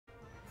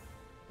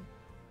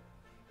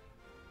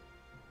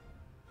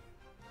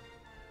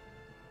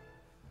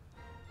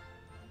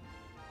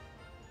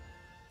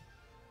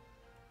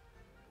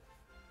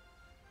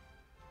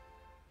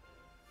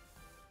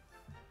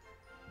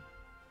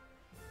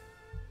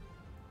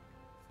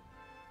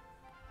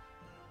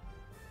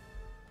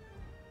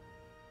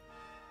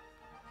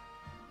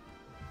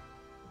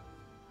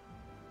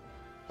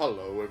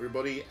Hello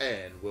everybody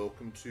and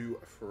welcome to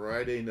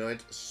Friday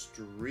night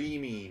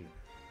streaming.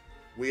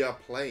 We are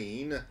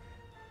playing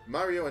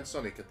Mario and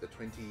Sonic at the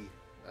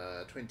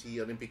 2020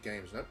 Olympic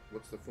Games. No,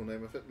 what's the full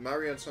name of it?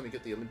 Mario and Sonic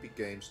at the Olympic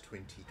Games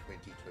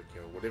 2020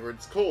 Tokyo, whatever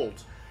it's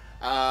called.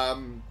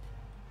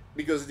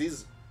 Because it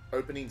is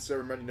opening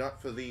ceremony night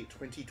for the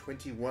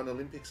 2021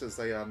 Olympics as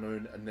they are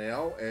known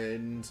now,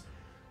 and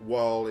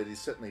while it has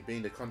certainly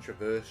been a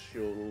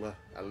controversial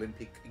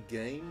Olympic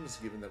Games,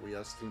 given that we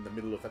are still in the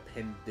middle of a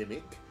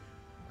pandemic,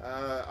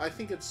 I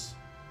think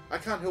I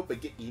can't help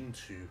but get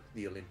into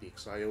the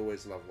Olympics. I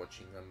always love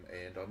watching them,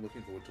 and I'm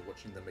looking forward to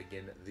watching them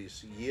again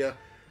this year.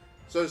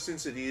 So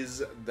since it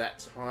is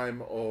that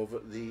time of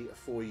the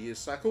 4-year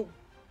cycle,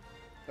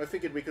 I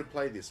figured we could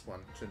play this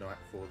one tonight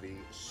for the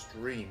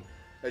stream.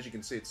 As you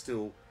can see, it's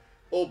still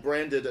all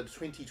branded at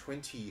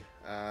 2020.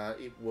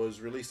 It was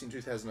released in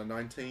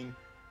 2019.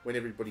 When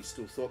everybody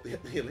still thought the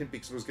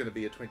Olympics was going to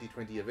be a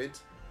 2020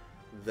 event.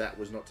 That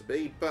was not to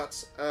be,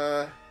 but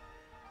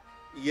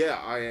yeah,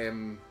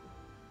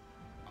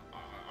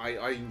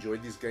 I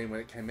enjoyed this game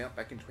when it came out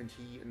back in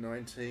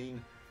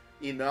 2019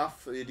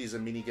 enough. It is a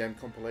mini-game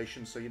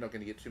compilation, so you're not going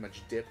to get too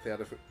much depth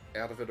out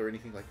of it or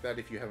anything like that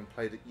if you haven't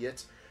played it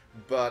yet,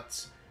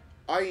 but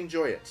I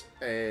enjoy it,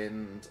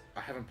 and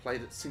I haven't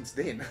played it since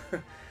then.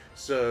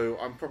 So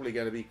I'm probably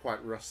going to be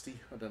quite rusty.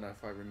 I don't know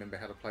if I remember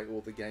how to play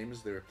all the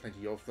games. There are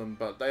plenty of them,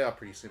 but they are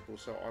pretty simple,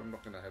 so I'm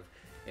not going to have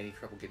any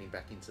trouble getting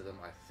back into them,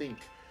 I think.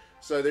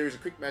 So there is a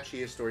quick match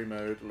here, story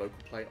mode, local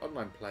play,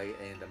 online play,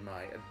 and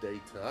my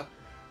data.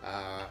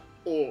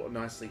 All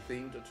nicely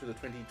themed to the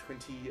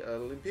 2020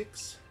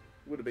 Olympics.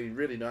 Would have been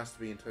really nice to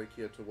be in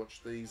Tokyo to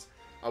watch these.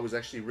 I was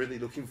actually really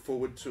looking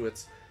forward to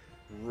it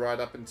right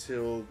up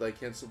until they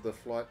cancelled the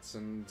flights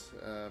and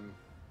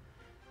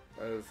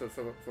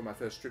for my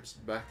first trips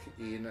back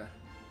in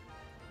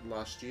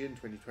last year in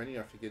 2020.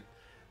 I figured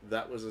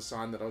that was a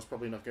sign that I was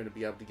probably not going to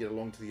be able to get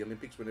along to the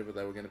Olympics whenever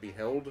they were going to be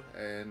held,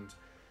 and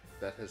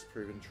that has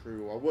proven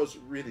true. I was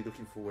really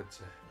looking forward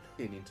to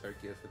being in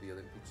Tokyo for the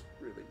Olympics.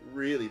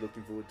 Really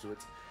looking forward to it.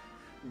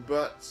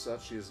 But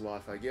such is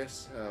life, I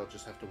guess. I'll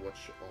just have to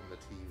watch on the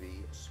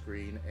TV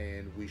screen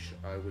and wish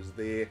I was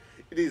there.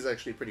 It is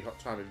actually a pretty hot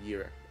time of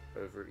year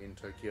over in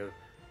Tokyo,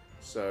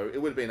 so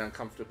it would have been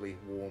uncomfortably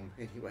warm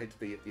anyway to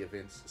be at the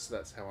events, so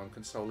that's how I'm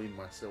consoling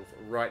myself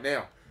right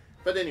now.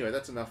 But anyway,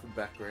 that's enough of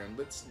background.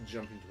 Let's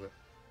jump into it.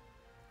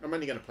 I'm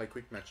only going to play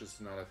quick matches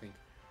tonight, I think,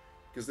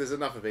 because there's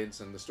enough events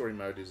and the story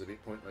mode is a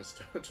bit pointless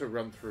to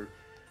run through.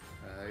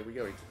 Here we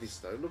go into this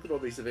though. Look at all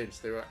these events.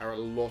 There are a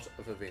lot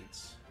of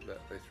events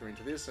that they threw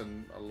into this,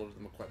 and a lot of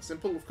them are quite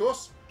simple, of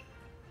course,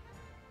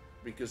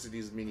 because it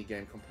is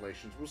mini-game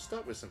compilations. We'll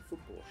start with some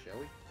football, shall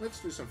we? Let's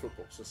do some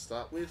football to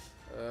start with.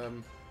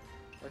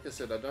 Like I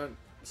said, I don't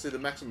see the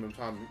maximum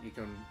time you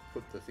can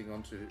put the thing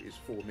onto is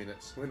 4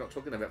 minutes. We're not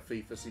talking about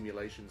FIFA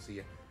simulations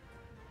here,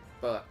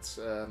 but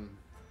I'm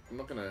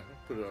not going to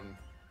put it on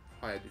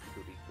higher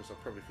difficulty because I'll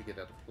probably forget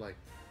how to play.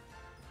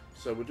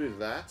 So we'll do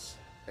that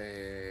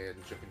and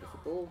jump into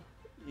football.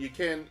 You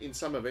can, in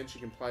some events,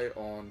 you can play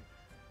on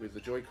with the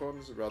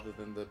Joy-Cons rather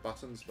than the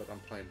buttons, but I'm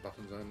playing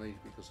buttons only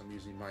because I'm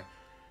using my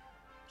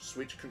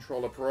Switch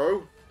Controller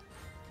Pro.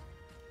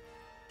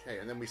 Okay,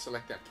 and then we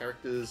select our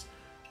characters.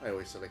 I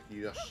always select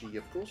Yoshi,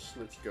 of course.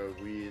 Let's go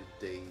with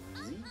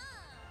Daisy.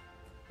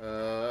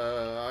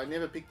 I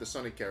never pick the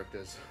Sonic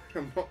characters.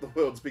 I'm not the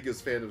world's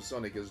biggest fan of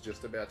Sonic, as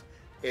just about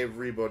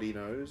everybody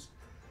knows.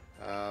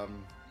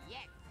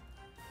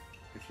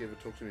 If you ever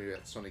talk to me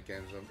about Sonic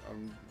games,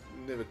 I'm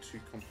never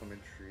too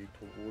complimentary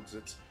towards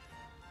it.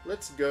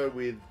 Let's go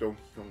with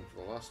Donkey Kong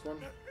for the last one.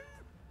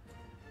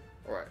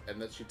 Alright,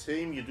 and that's your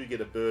team. You do get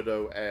a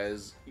Birdo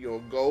as your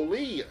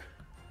goalie.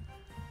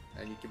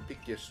 And you can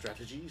pick your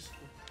strategies.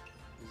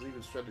 There's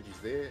even strategies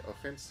there.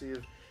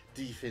 Offensive,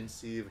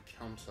 defensive,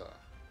 counter.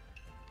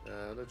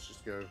 Let's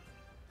just go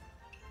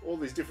all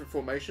these different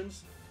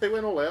formations. They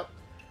went all out.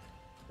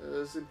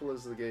 As simple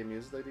as the game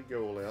is, they did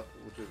go all out.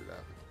 We'll do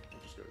that.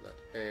 We'll just go with that.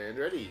 And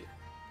ready.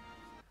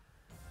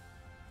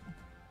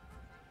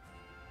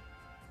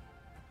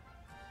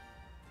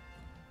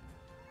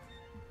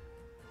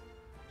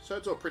 So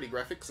it's all pretty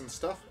graphics and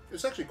stuff.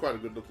 It's actually quite a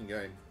good looking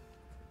game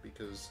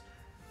because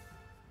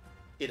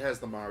it has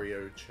the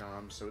Mario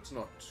charm, so it's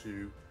not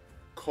too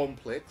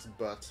complex,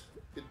 but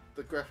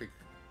the graphics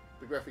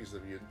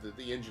they've used,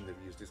 the engine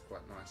they've used is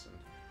quite nice, and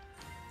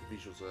the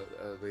visuals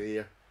are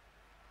there.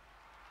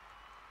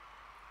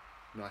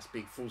 Nice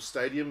big full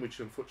stadium, which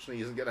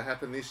unfortunately isn't going to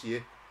happen this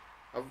year.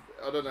 I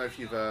don't know if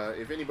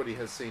if anybody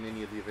has seen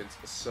any of the events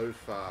so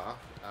far,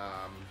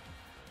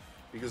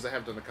 because they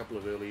have done a couple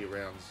of early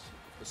rounds.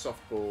 The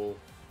softball,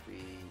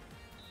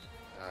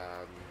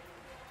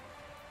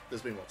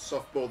 there's been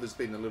softball, there's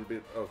been a little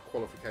bit of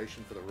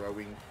qualification for the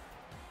rowing.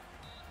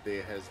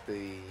 There has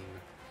been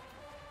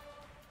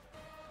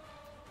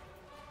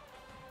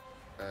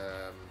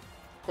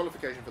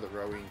qualification for the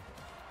rowing.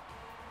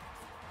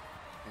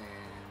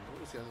 And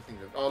what was the other thing?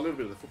 Oh, a little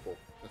bit of the football.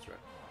 That's right.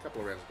 A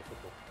couple of rounds of the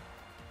football.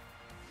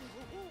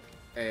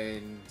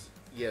 And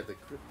yeah,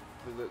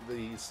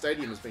 the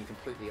stadium has been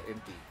completely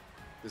empty.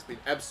 There's been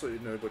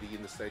absolutely nobody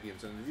in the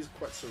stadiums, and it is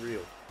quite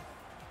surreal.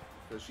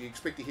 Because you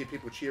expect to hear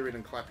people cheering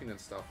and clapping and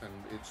stuff, and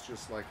it's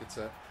just like it's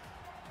a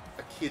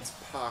kids'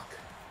 park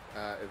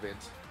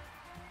event.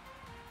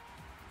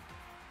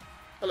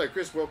 Hello,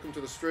 Chris. Welcome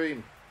to the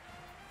stream.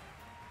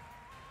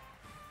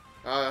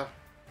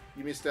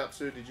 You missed out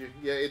too, did you?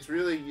 Yeah, it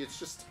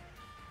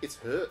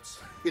hurts.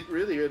 It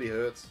really, really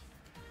hurts.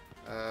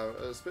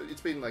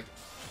 It's been like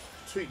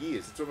 2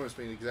 years. It's almost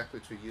been exactly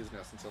 2 years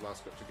now since I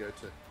last got to go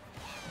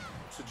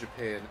to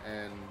Japan,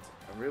 and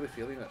I'm really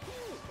feeling it.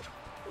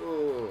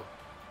 Oh,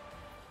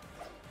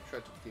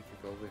 tried to keep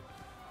evolving,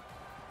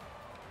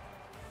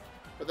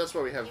 but that's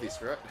why we have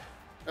this, right?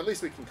 At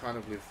least we can kind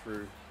of live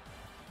through.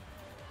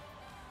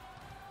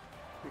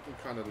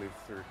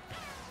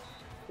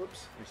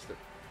 Whoops, missed it.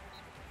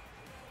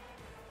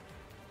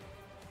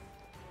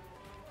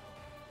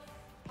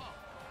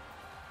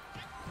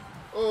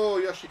 Oh,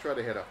 Yoshi tried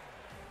to head up.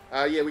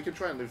 Yeah, we can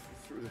try and live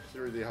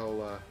through the whole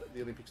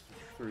the Olympics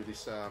through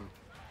this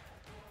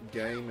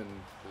game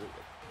and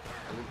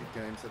the Olympic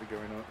games that are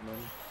going on at the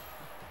moment.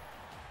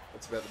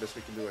 That's about the best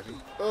we can do, I think.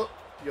 Oh,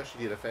 Yoshi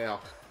did a foul.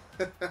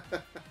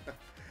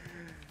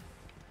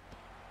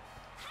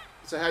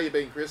 So how you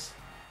been, Chris?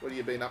 What have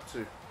you been up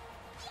to?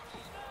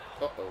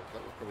 Uh-oh,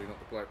 that was probably not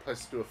the right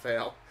place to do a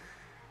foul.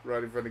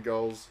 Right in front of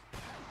goals.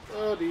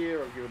 Oh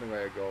dear, I've given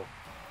away a goal.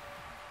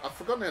 I've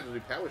forgotten how to do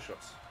power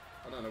shots.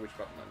 I don't know which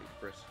button I need to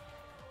press.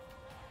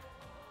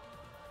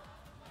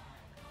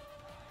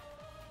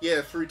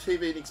 Yeah, through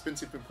TV and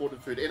expensive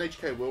imported food.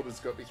 NHK World has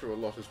got me through a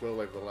lot as well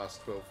over the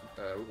last 12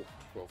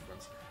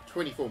 months.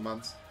 24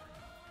 months.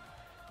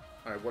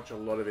 I watch a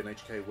lot of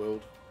NHK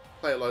World.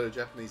 Play a lot of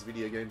Japanese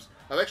video games.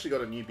 I've actually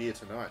got a new beer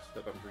tonight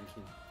that I'm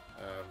drinking.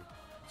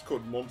 It's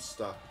called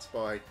Monster. It's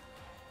by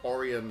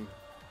Orion,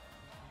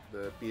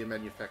 the beer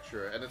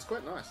manufacturer, and it's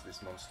quite nice,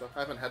 this Monster. I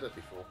haven't had it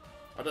before.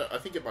 I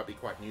think it might be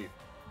quite new,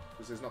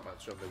 because there's not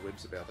much on their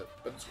webs about it,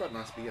 but it's quite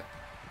nice beer.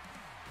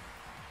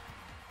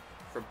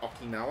 From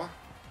Okinawa.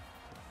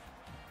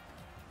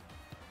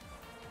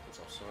 It's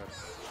offside.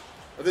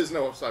 Oh, there's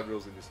no offside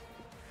rules in this.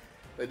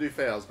 They do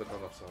fouls, but not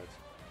offsides.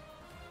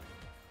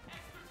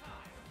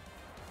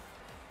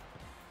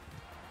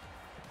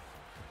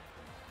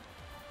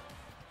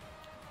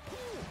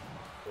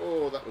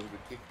 Oh, that was a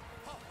good kick.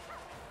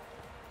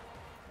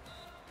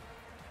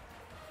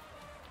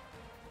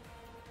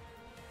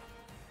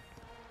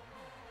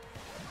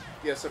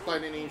 Yeah, so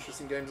playing any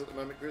interesting games at the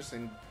moment, Chris?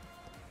 And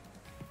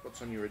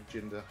what's on your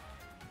agenda?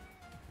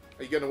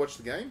 Are you going to watch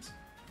the games?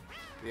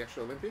 The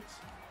actual Olympics?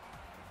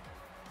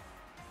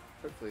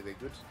 Hopefully they're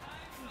good.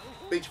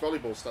 Beach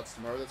volleyball starts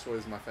tomorrow. That's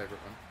always my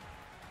favourite one.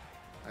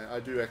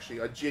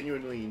 I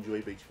genuinely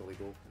enjoy beach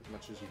volleyball, as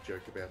much as you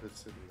joke about it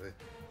and the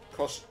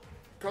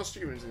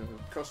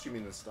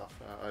costuming and stuff.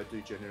 I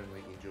do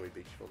genuinely enjoy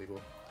beach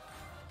volleyball.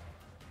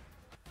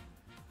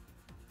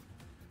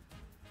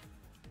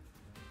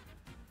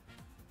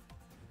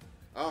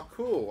 Oh,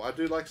 cool. I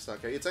do like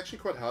sake. It's actually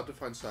quite hard to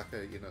find sake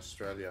in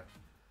Australia.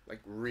 Like,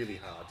 really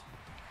hard.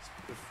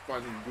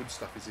 Finding good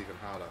stuff is even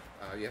harder.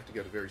 You have to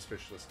go to very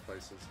specialist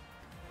places.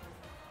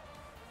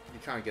 You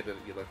can't get it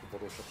at your local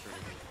bottle shops or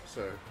anything.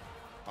 So,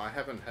 I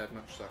haven't had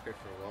much sake for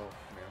a while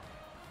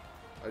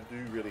now. I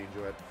do really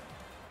enjoy it.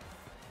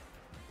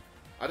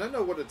 I don't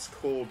know what it's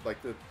called,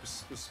 like the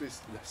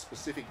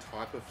specific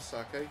type of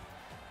sake,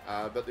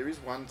 but there is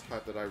one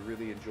type that I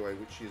really enjoy,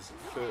 which is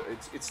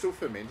it's still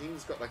fermenting.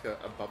 It's got like a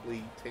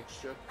bubbly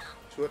texture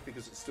to it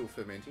because it's still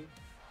fermenting,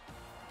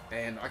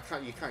 and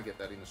you can't get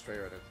that in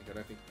Australia. I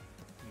don't think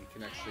you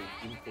can actually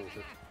import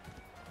it.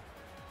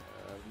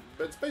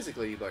 But it's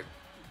basically like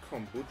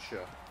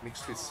kombucha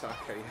mixed with sake,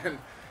 and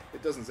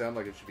it doesn't sound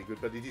like it should be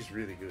good, but it is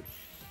really good.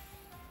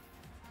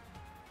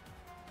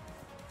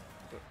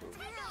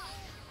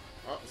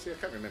 Oh, see, I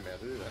can't remember how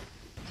to do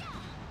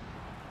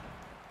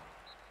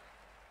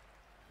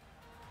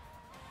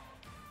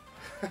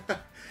that.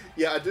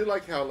 Yeah, I do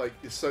like how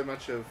so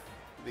much of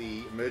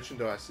the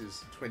merchandise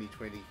is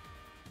 2020.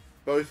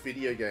 Both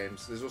video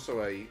games. There's also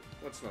well,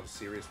 it's not a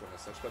serious one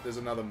as such, but there's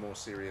another more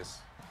serious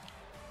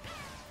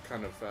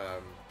kind of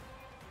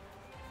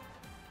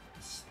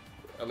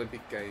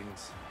Olympic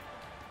Games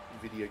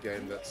video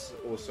game that's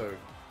also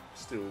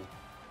still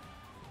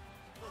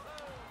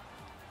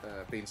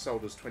being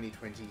sold as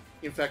 2020.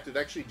 In fact, it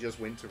actually just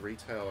went to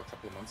retail a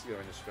couple of months ago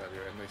in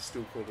Australia, and they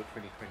still called it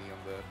 2020 on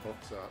the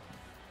box art.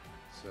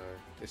 So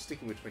they're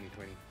sticking with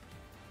 2020.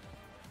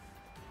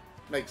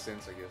 Makes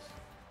sense, I guess.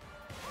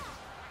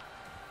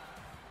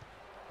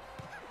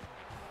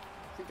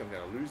 I think I'm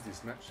going to lose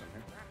this match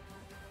somehow.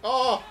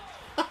 Oh!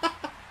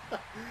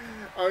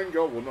 Own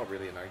goal. Well, not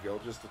really an own goal,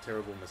 just a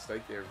terrible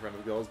mistake there in front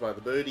of the goals by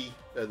the birdie.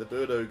 The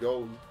birdo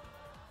goal.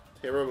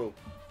 Terrible.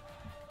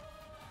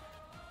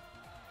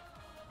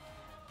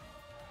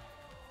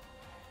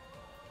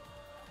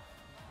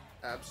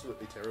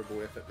 Absolutely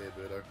terrible effort there,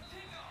 Birdo.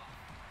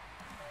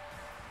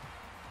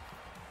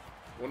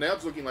 Well, now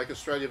it's looking like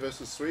Australia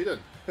versus Sweden.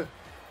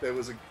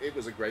 it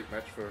was a great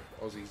match for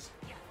Aussies.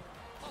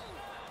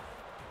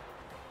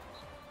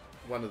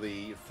 One of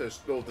the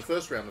first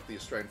round of the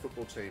Australian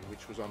football team,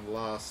 which was on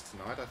last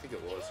night, I think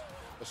it was.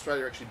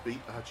 Australia actually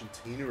beat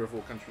Argentina, of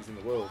all countries in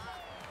the world,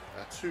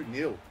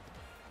 2-0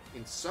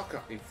 in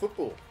soccer, in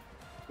football,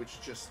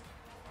 which just,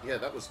 yeah,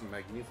 that was a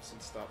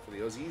magnificent start for the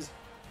Aussies.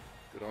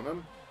 Good on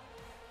them.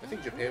 I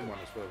think Japan won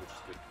as well, which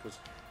is good, because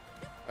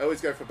I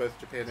always go for both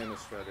Japan and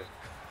Australia.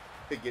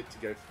 I get to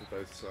go for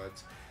both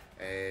sides,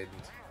 and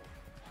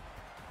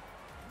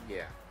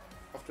yeah,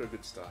 off to a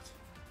good start.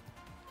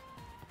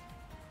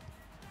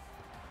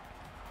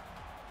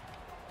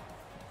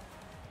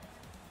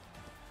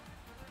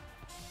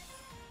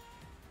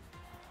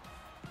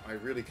 I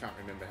really can't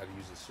remember how to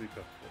use the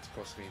super. What's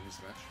cost me in this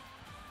match?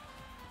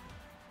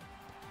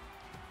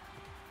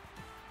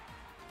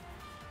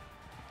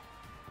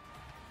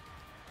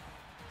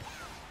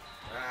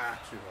 Ah,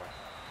 too high.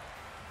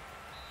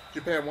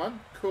 Japan won?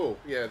 Cool.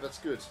 Yeah, that's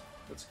good.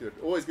 That's good.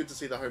 Always good to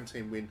see the home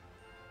team win.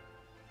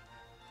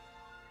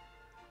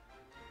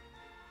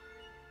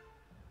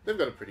 They've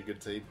got a pretty good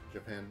team,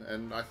 Japan,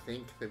 and I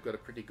think they've got a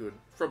pretty good...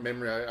 From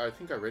memory, I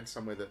think I read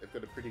somewhere that they've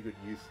got a pretty good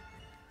youth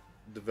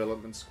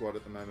development squad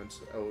at the moment,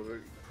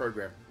 or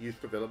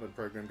youth development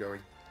program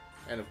going.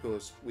 And of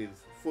course, with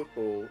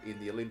football in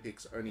the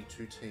Olympics, only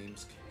two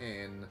teams.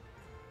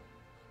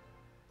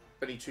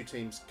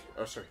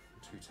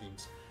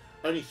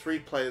 Only 3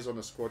 players on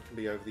a squad can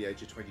be over the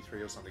age of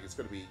 23 or something. It's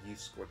got to be a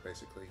youth squad,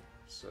 basically.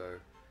 So,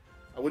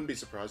 I wouldn't be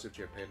surprised if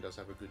Japan does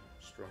have a good,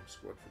 strong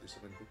squad for this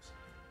Olympics.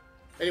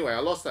 Anyway, I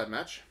lost that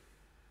match.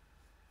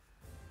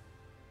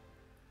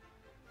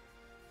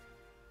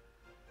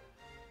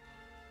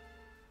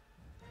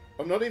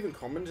 I'm not even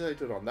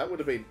commentated on. That would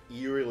have been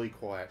eerily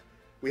quiet.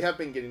 We have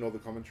been getting all the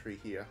commentary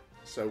here.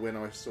 So when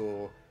I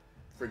saw,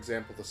 for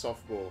example, the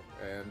softball,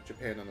 and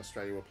Japan and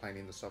Australia were playing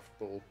in the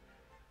softball,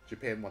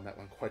 Japan won that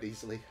one quite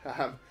easily.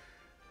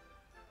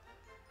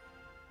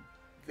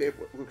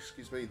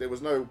 Excuse me, there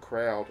was no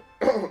crowd.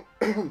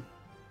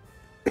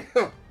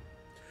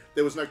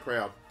 There was no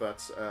crowd,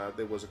 but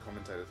there was a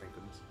commentator, thank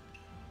goodness.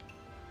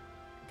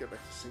 Go back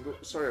to single.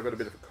 Sorry, I've got a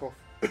bit of a cough.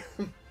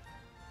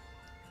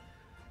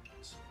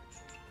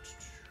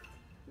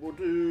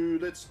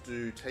 Let's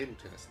do table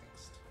tennis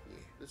next.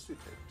 Yeah, let's do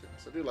table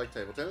tennis. I do like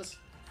table tennis.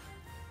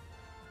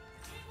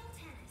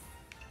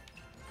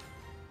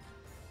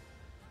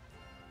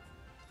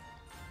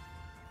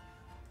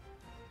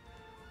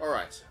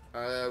 Alright,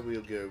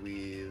 we'll go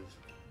with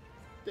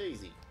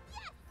Daisy.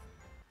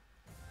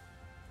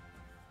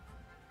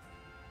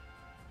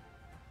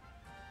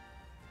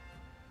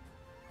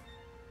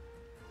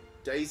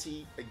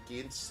 Daisy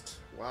against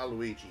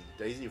Waluigi.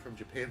 Daisy from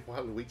Japan,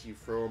 Waluigi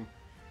from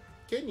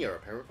Kenya,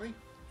 apparently.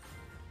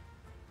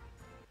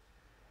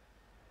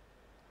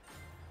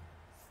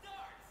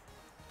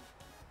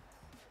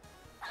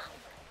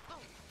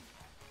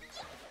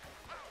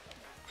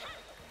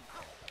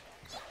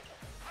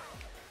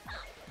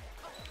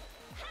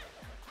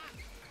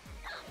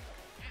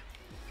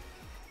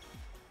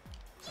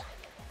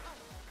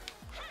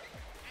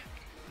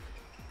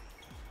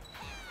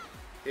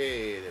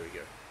 Hey, there we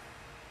go.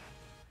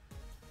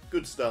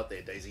 Good start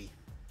there, Daisy.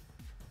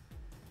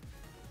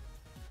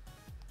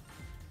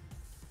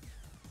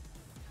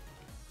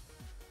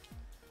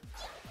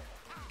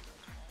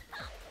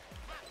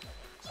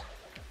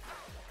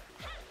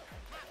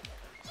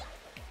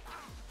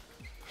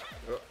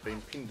 Oh, been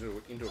pinned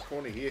into a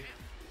corner here.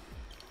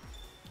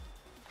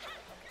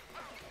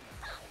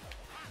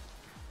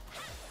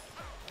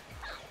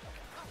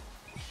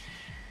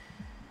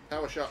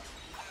 Power shot.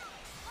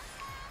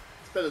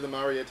 It's better than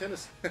Mario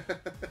Tennis.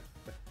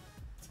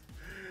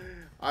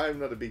 I'm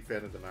not a big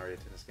fan of the Mario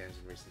Tennis games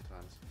in recent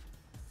times.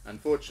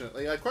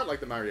 Unfortunately, I quite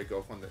like the Mario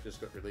Golf one that just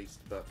got released,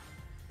 but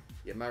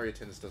yeah, Mario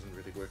Tennis doesn't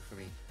really work for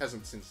me.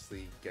 Hasn't since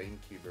the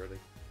GameCube, really.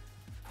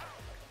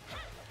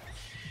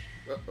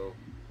 Uh-oh.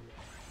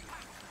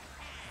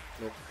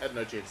 Nope, had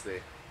no chance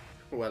there.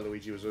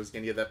 Waluigi was always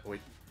going to get that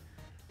point.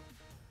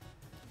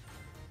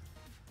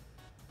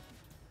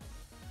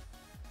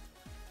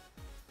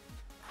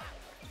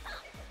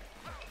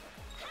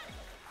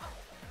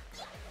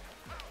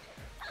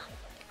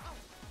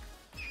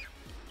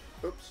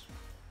 Oops.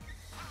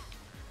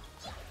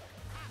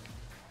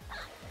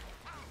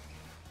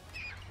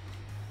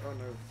 Oh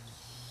no.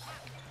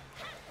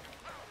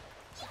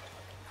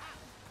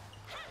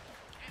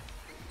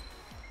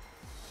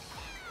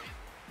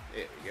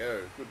 There we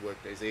go. Good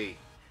work, Daisy.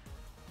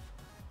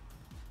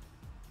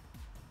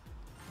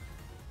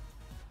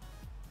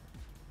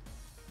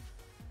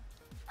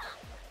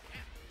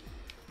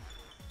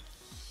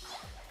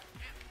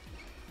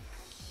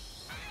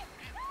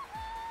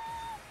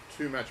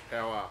 Too much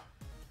power.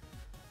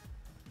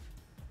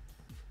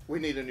 We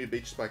need a new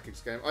Beach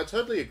Spikers game. I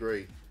totally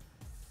agree.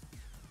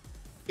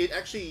 It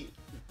actually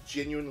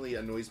genuinely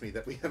annoys me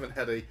that we haven't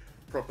had a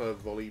proper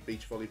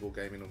beach volleyball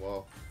game in a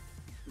while.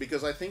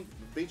 Because I think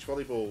beach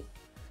volleyball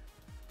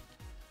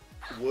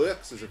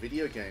works as a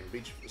video game.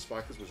 Beach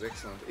Spikers was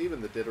excellent.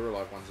 Even the Dead or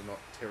Alive ones are not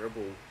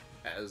terrible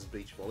as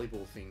beach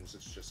volleyball things.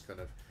 It's just kind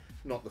of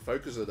not the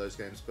focus of those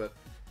games. But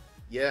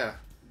yeah,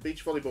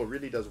 beach volleyball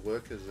really does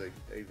work as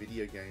a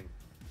video game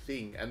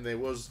thing. And there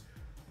was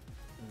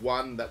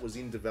one that was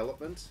in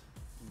development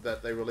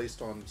that they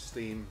released on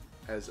Steam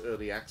as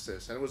early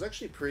access, and it was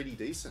actually pretty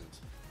decent.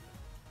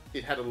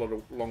 It had a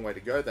long way to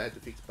go. They had to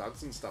fix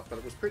bugs and stuff, but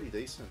it was pretty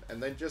decent,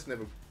 and they just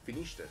never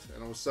finished it,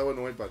 and I was so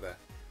annoyed by that.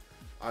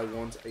 I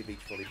want a beach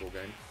volleyball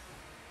game.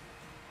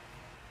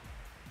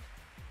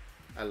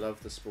 I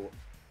love the sport.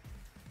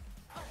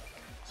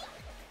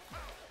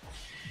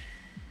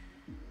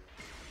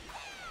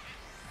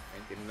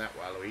 Ain't getting that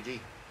Waluigi.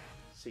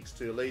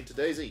 6-2 lead to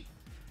Daisy.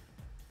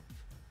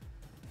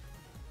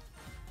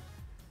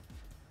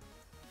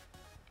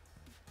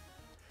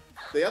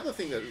 The other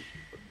thing that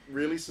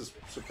really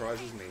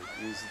surprises me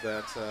is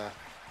that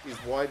is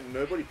why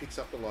nobody picks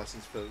up the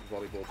license for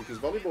volleyball, because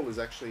volleyball is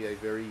actually a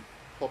very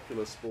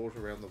popular sport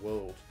around the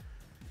world.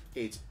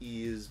 It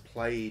is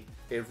played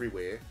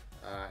everywhere,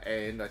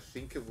 and I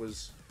think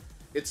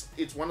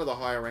it's one of the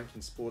higher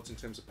ranking sports in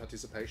terms of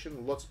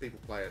participation. Lots of people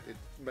play it. It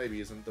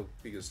maybe isn't the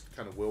biggest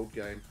kind of world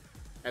game,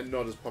 and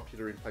not as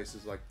popular in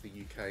places like the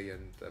UK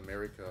and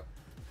America,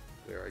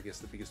 where I guess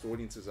the biggest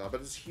audiences are,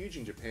 but it's huge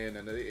in Japan,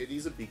 and it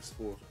is a big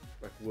sport,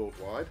 like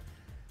worldwide.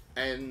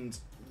 And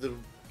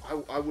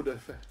I would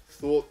have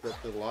thought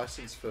that the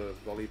license for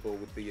volleyball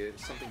would be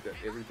something that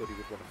everybody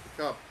would want to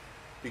pick up,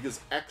 because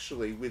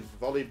actually with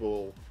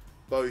volleyball,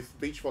 both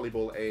beach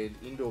volleyball and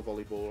indoor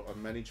volleyball are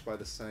managed by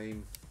the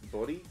same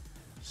body,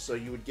 so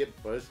you would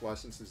get both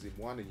licenses in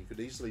one, and you could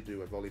easily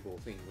do a volleyball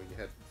thing where you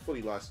had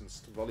fully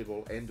licensed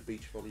volleyball and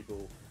beach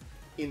volleyball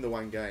in the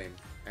one game,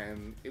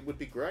 and it would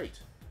be great.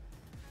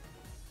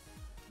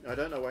 I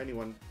don't know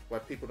why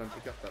people don't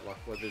pick up that,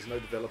 why there's no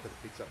developer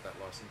that picks up that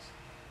license.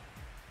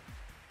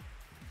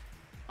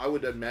 I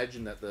would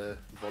imagine that the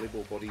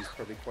volleyball body is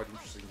probably quite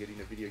interested in getting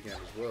a video game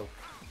as well,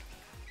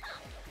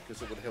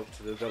 because it would help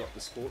to develop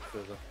the sport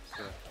further.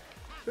 So,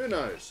 who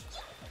knows?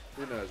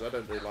 Who knows? I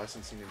don't do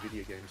licensing in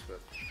video games, but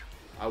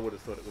I would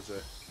have thought it was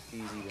a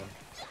easy one.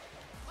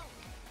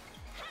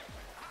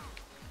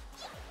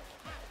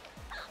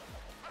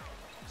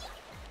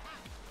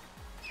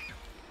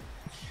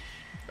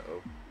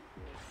 Uh-oh.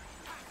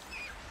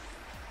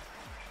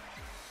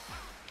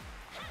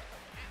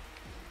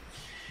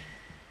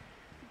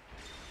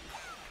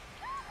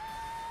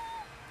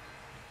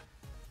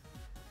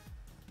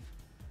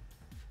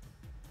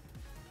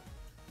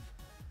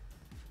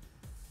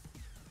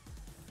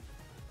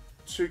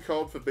 Too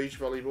cold for beach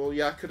volleyball.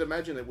 Yeah, I could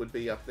imagine it would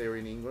be up there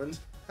in England.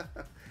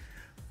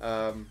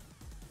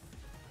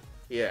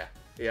 Yeah,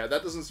 that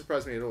doesn't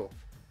surprise me at all.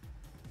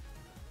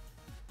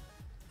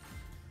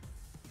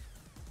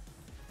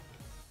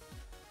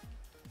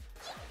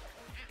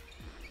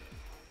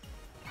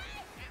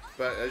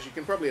 But as you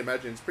can probably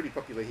imagine, it's pretty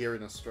popular here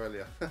in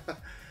Australia.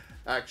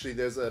 Actually,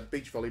 there's a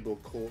beach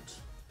volleyball court,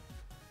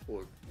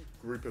 or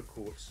group of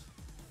courts,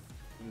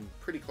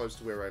 pretty close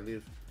to where I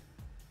live.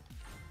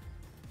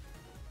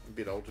 A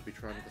bit old to be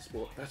trying the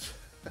sport,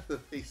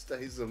 but these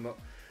days I'm not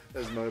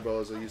as mobile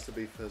as I used to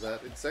be for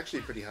that. It's actually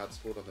a pretty hard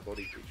sport on the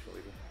body, beach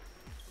volleyball.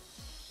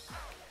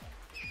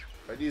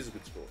 But it is a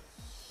good sport.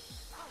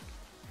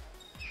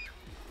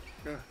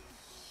 Yeah.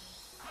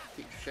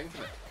 Keep shanking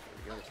it. There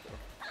we go, let's go.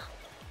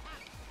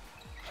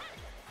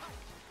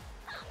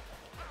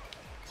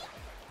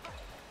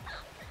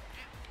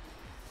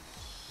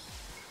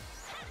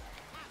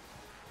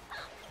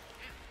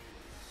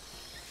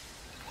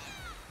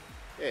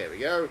 There we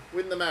go.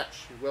 Win the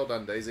match. Well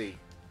done, Daisy.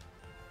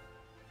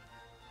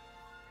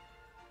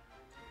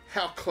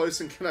 How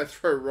close and can I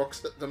throw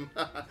rocks at them?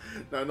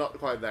 No, not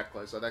quite that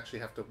close. I'd actually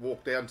have to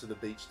walk down to the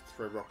beach to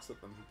throw rocks at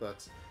them.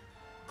 But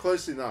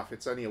close enough.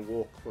 It's only a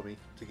walk for me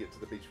to get to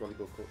the beach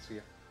volleyball courts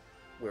here,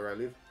 where I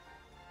live.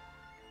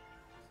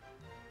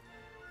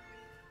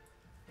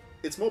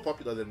 It's more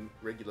popular than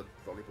regular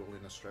volleyball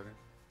in Australia.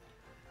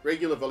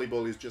 Regular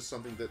volleyball is just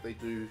something that they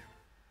do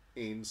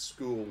in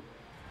school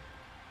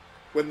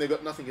when they've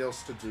got nothing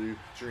else to do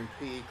during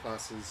PE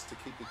classes to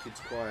keep the kids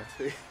quiet.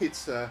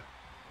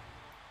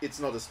 It's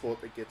not a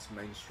sport that gets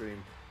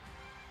mainstream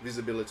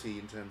visibility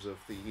in terms of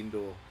the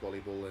indoor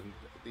volleyball, and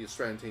the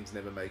Australian teams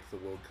never make the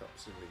World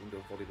Cups in the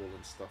indoor volleyball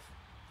and stuff.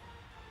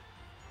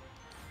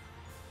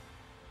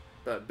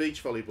 But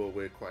beach volleyball,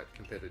 we're quite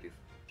competitive.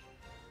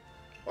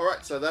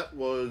 Alright, so that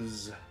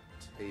was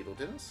table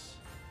tennis.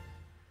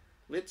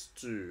 Let's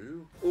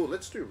do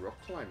rock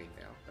climbing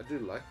now. I do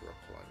like rock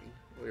climbing.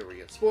 Where are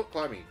we at? Sport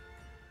climbing.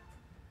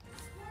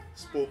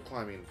 Sport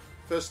climbing.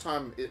 First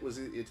time it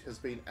has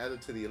been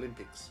added to the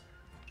Olympics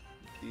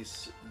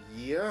this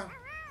year.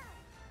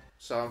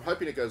 So I'm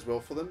hoping it goes well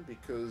for them,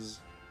 because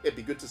it'd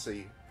be good to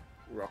see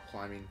rock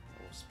climbing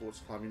or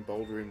sports climbing,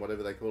 bouldering,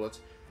 whatever they call it.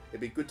 It'd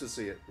be good to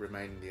see it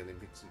remain in the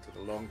Olympics into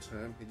the long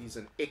term. It is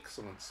an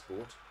excellent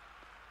sport.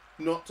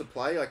 Not to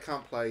play. I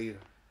can't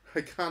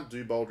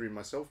do bouldering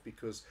myself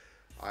because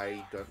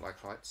I don't like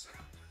heights.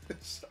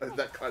 So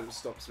that kind of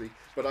stops me.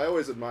 But I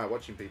always admire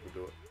watching people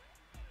do it.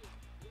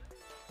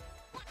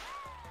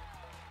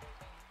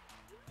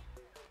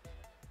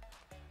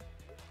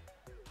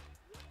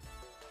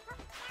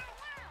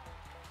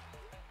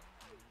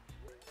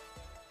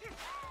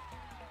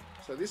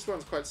 So this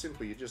one's quite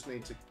simple. You just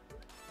need to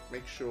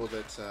make sure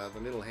that the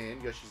little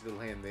hand, Yoshi's little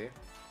hand there,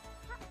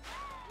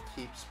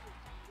 keeps...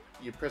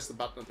 You press the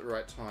button at the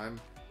right time.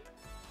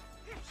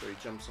 So he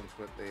jumps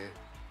onto it there,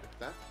 like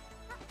that.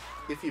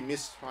 If you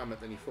miss time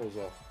it, then he falls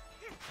off.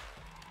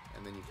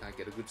 And then you can't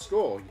get a good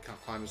score. You can't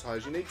climb as high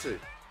as you need to.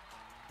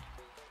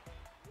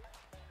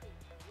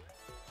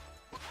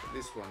 But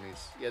this one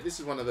is... Yeah, this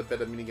is one of the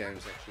better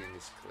minigames actually in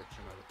this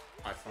collection,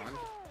 I find.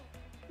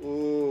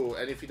 Ooh,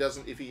 and if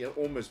he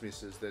almost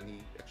misses, then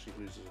he actually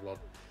loses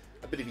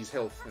a bit of his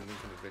health, and then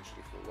can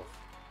eventually fall off.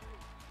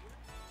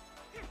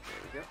 There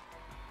we go.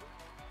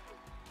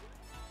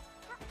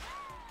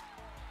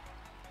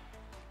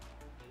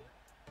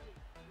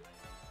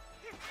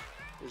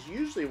 There's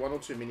usually one or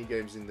two mini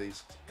games in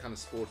these kind of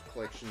sport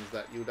collections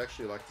that you would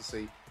actually like to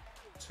see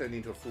turned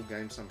into a full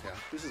game somehow.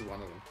 This is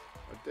one of them.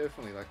 I'd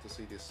definitely like to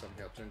see this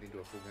somehow turned into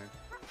a full game.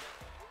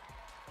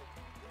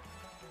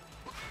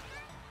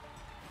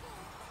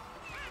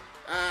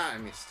 Ah, I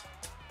missed.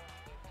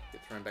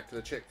 Get thrown back to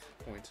the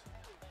checkpoint.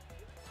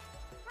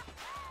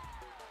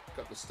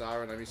 Got the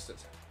star and I missed it.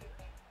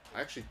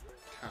 I actually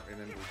can't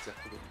remember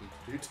exactly what you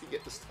need to do to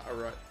get the star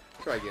right.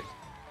 Try again.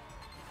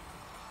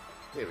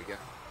 There we go.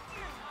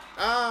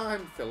 Ah, I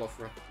fell off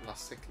right at the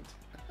last second.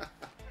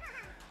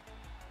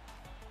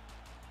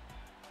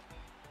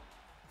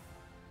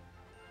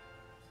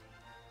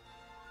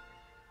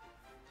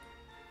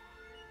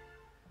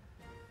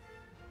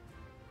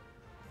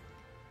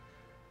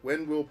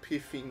 When will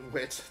piffing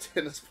wet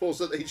tennis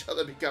balls at each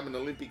other become an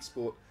Olympic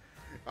sport?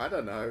 I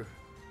don't know.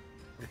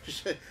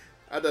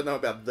 I don't know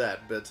about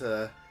that, but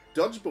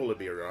dodgeball would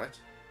be alright.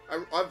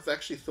 I've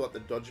actually thought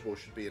that dodgeball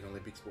should be an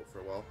Olympic sport for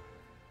a while.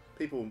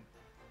 People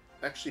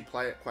actually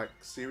play it quite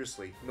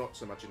seriously, not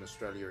so much in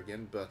Australia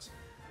again, but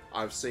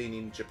I've seen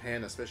in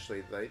Japan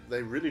especially,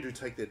 they really do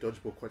take their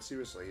dodgeball quite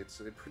seriously.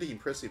 It's pretty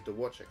impressive to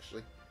watch,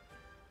 actually.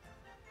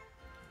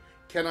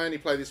 Can I only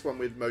play this one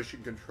with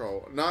motion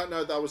control? No,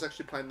 I was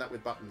actually playing that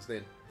with buttons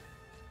then.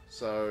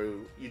 So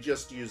you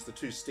just use the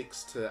two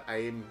sticks to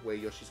aim where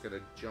Yoshi's going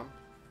to jump,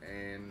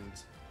 and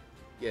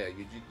yeah,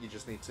 you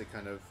just need to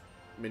kind of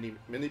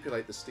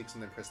manipulate the sticks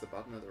and then press the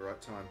button at the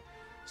right time.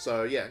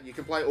 So yeah, you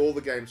can play all the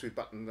games with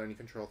button only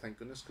control, thank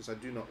goodness, because I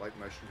do not like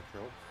motion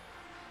control.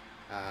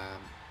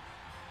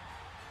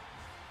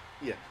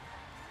 Yeah.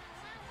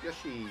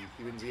 Yoshi,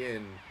 he wins the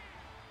end.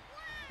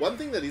 One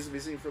thing that is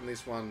missing from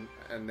this one,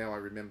 and now I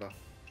remember,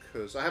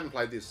 because I haven't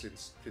played this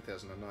since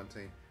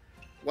 2019.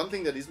 One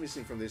thing that is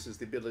missing from this is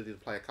the ability to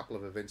play a couple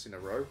of events in a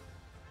row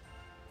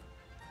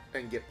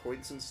and get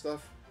points and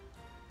stuff.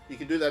 You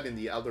can do that in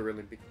the other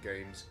Olympic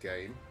Games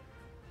game,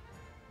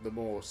 the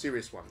more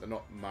serious one, the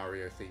not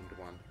Mario themed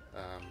one,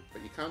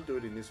 but you can't do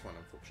it in this one,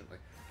 unfortunately.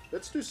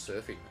 Let's do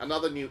surfing,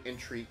 another new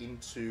entry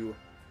into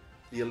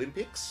the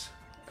Olympics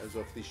as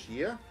of this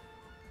year.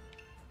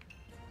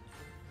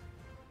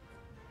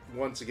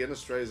 Once again,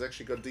 Australia's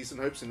actually got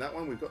decent hopes in that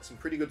one. We've got some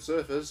pretty good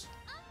surfers.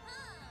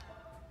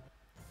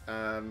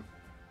 And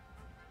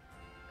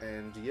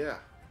yeah.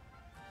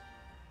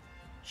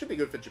 Should be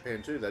good for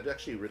Japan too. They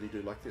actually really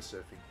do like their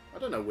surfing. I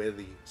don't know where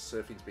the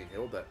surfing's been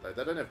held at though.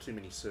 They don't have too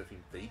many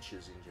surfing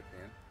beaches in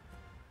Japan.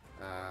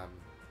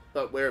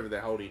 But wherever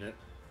they're holding it,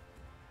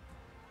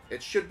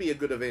 it should be a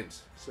good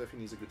event.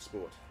 Surfing is a good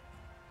sport.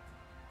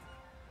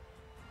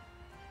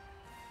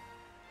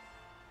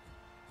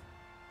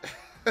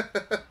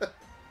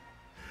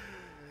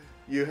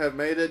 You have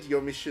made it your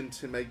mission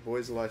to make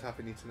boys light up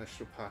an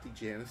international party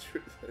jam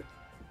through the...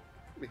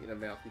 being a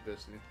mouthy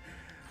person.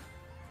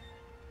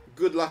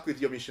 Good luck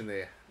with your mission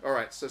there.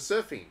 Alright, so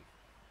surfing.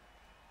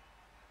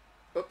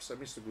 Oops, I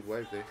missed a good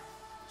wave there.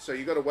 So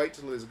you got to wait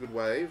till there's a good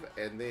wave,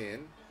 and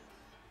then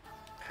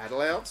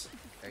paddle out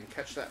and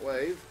catch that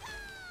wave,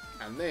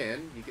 and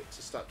then you get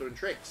to start doing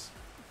tricks.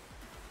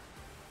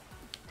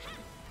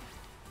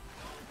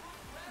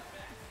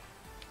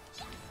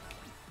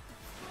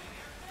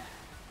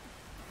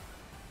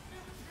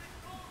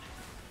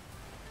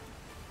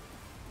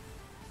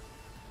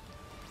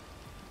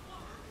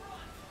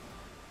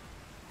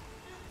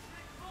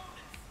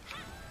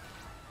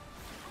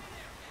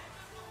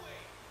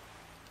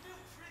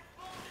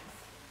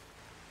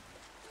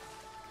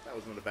 That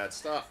was not a bad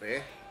start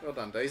there. Well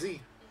done, Daisy.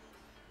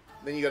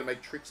 Then you got to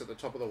make tricks at the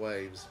top of the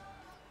waves.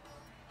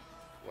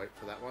 Wait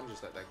for that one,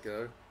 just let that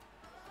go.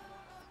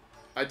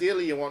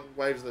 Ideally, you want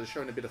waves that are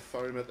showing a bit of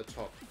foam at the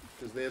top,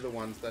 because they're the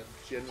ones that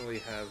generally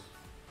have...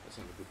 That's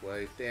not a good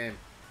wave. Damn.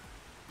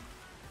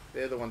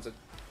 They're the ones that...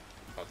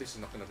 Oh, this is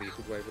not going to be a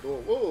good wave at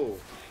all. Whoa!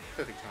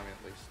 Perfect timing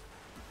at least.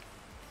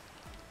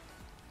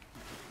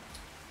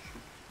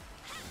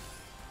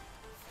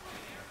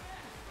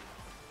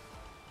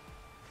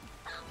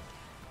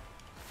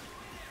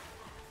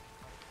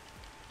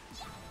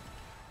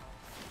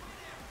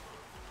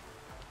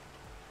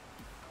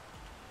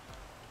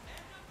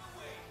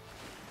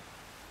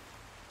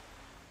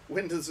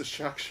 When does the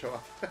shark show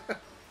up?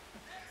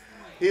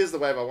 Here's the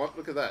wave I want.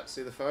 Look at that.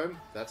 See the foam?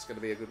 That's going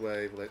to be a good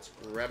wave. Let's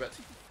grab it.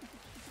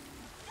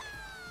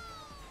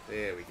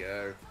 There we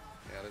go.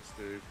 Now let's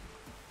do...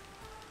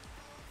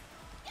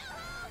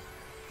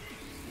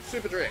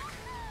 Super trick.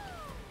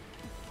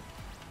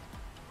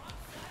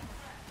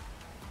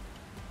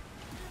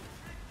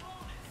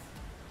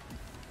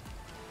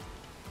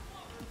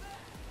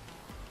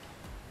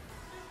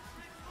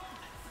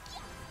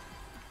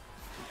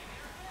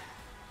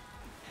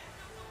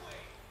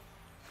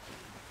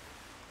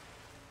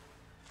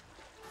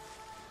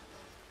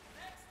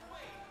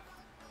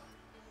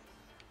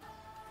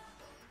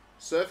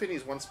 Surfing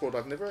is one sport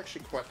I've never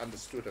actually quite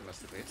understood, I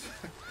must admit.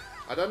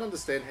 I don't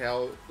understand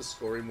how the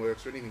scoring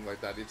works or anything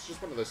like that. It's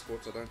just one of those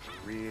sports I don't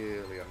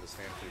really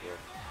understand too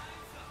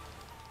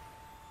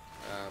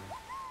well.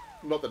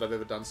 Not that I've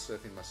ever done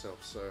surfing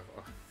myself, so...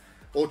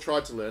 Or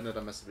tried to learn it,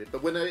 I must admit.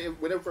 But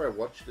whenever I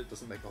watch it, it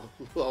doesn't make a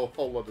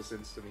whole lot of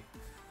sense to me.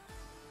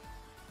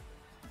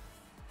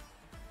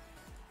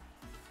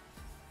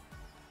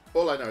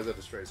 All I know is that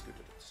Australia's good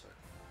at it, so...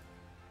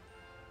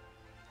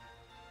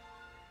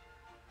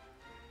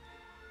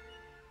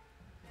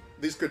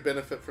 This could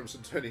benefit from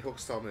some Tony Hawk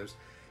style moves.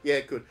 Yeah,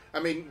 it could. I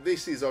mean,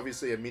 this is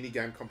obviously a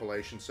minigame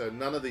compilation, so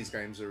none of these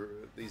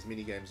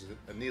minigames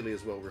are nearly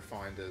as well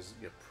refined as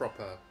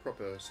proper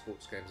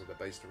sports games that are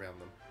based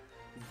around them.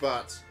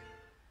 But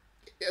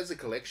as a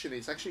collection,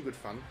 it's actually good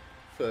fun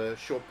for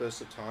short bursts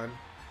of time.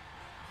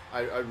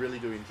 I really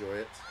do enjoy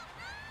it.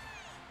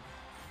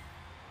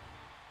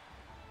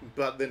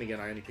 But then again,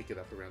 I only pick it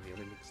up around the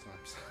Olympics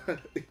times.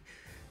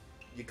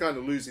 You kind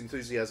of lose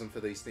enthusiasm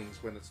for these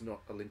things when it's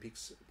not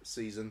Olympics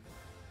season.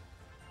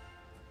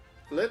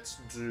 Let's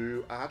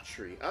do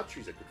archery.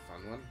 Archery's a good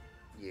fun one.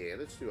 Yeah,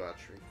 let's do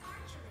archery.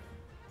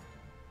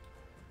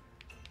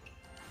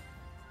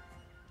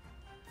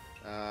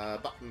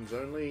 Buttons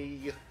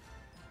only.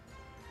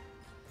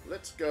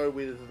 Let's go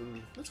with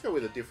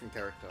a different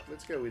character.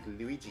 Let's go with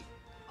Luigi.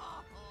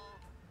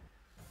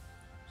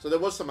 So there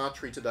was some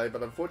archery today,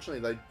 but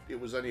unfortunately it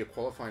was only a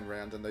qualifying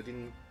round and they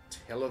didn't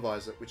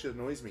televise it, which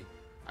annoys me.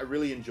 I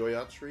really enjoy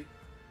archery.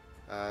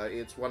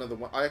 It's one of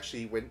the... I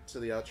actually went to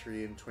the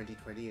archery in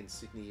 2020 in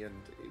Sydney, and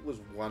it was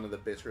one of the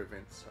better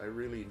events. I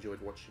really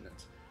enjoyed watching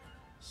it.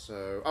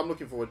 So I'm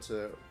looking forward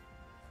to...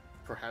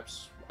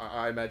 Perhaps...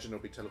 I imagine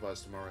it'll be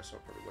televised tomorrow, so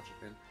I'll probably watch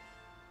it then.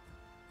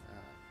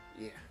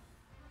 Yeah.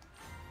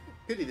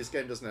 Pity this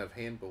game doesn't have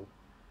handball.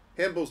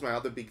 Handball's my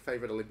other big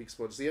favourite Olympic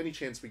sport. It's the only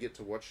chance we get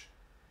to watch...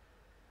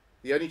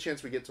 The only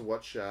chance we get to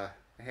watch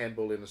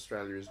handball in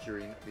Australia is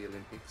during the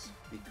Olympics,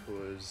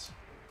 because...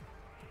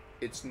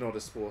 It's not a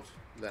sport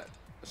that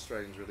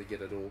Australians really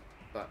get at all,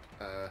 but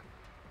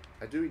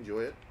I do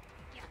enjoy it.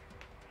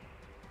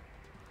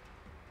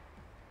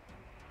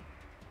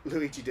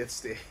 Luigi Death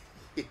Stare.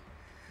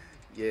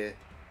 Yeah.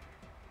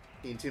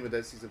 He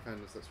intimidates his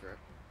opponents, that's right.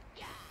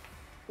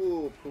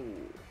 Oh, cool.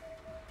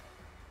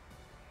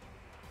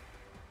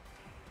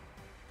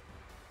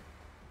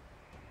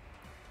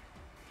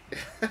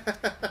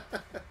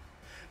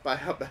 By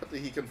how badly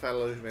he can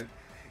fail an event.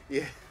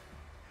 Yeah.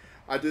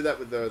 I do that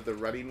with the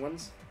running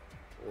ones.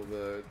 Or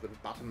the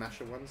button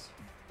masher ones.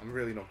 I'm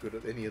really not good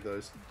at any of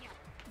those.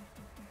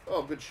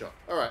 Oh, good shot.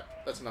 Alright,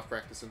 that's enough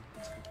practicing.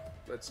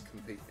 Let's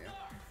compete now.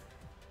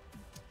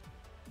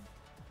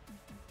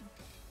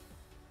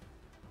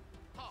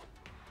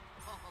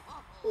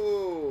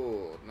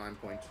 Oh,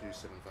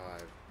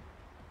 9.275.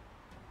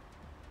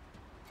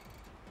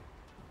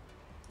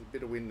 A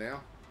bit of win now.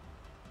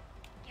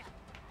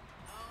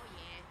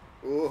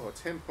 Oh,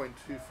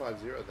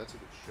 10.250. That's a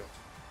good shot.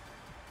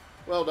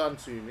 Well done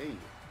to me.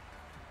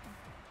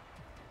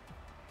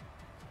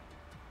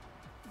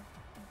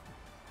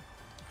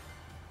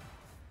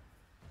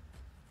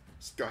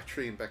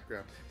 Skytree in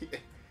background.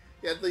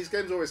 Yeah, these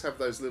games always have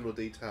those little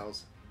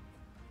details,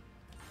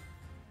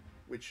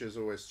 which is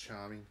always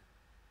charming.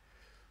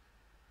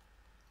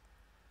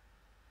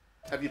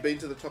 Have you been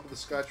to the top of the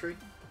Skytree?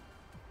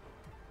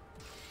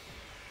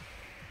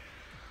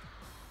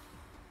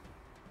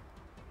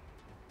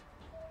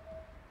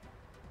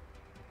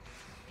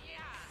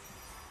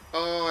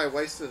 Oh, I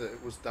wasted it.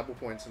 It was double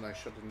points and I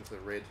shot it into the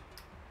red.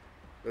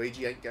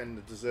 Luigi ain't going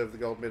to deserve the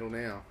gold medal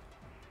now.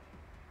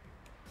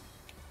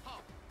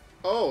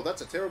 Oh,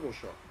 that's a terrible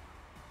shot.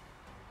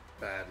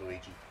 Bad,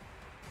 Luigi.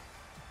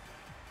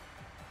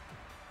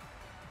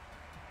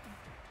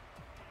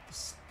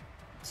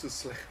 To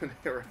slap an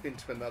arrow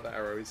into another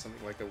arrow is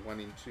something like a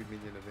 1 in 2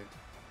 million event.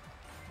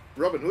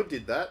 Robin Hood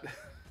did that.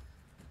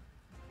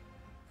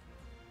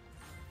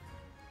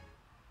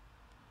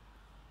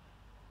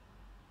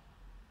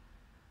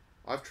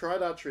 I've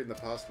tried archery in the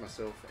past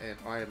myself, and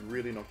I am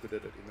really not good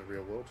at it in the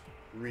real world.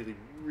 Really,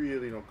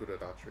 really not good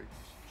at archery.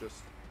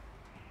 Just...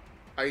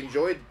 I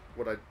enjoyed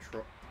what I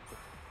tried.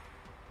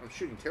 I'm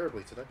shooting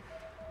terribly today.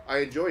 I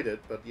enjoyed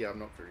it, but yeah, I'm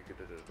not very good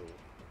at it at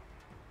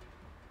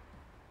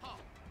all.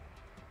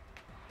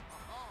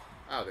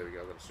 Ah, there we go,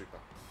 I got a super.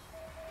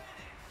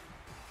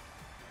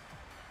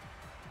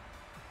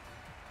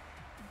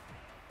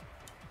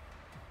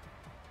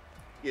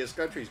 Yeah,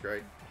 Skytree's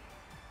great.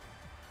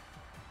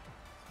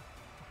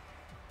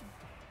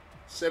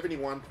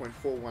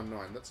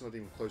 71.419, that's not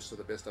even close to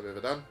the best I've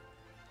ever done.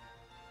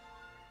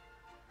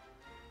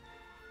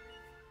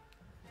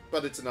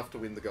 But it's enough to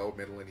win the gold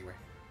medal anyway.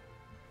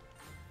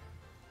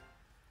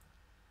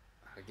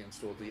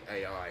 against all the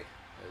AI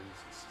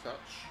as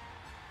such.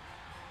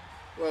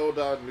 Well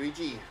done,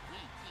 Luigi.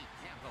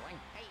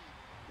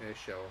 Yeah,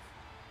 show off.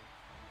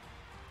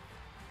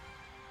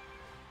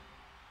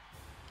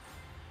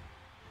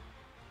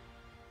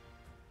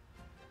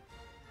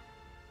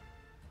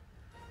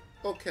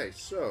 Okay,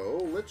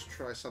 so let's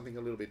try something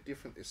a little bit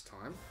different this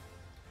time.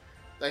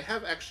 They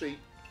have actually,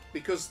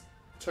 because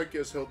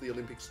Tokyo's held the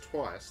Olympics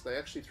twice, they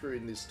actually threw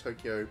in this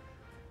Tokyo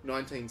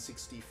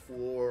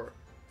 1964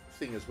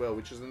 thing as well,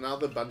 which is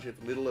another bunch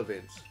of little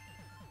events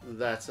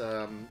that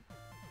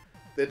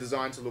they're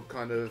designed to look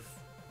kind of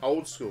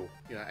old school,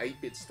 you know,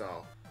 8-bit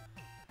style.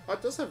 Oh,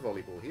 it does have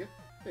volleyball here.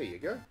 There you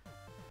go.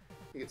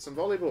 You get some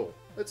volleyball.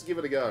 Let's give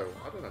it a go.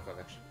 I don't know if I've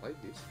actually played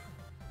this.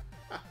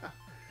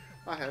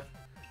 I have.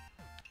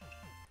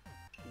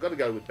 I've got to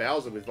go with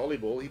Bowser with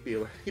volleyball.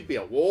 He'd be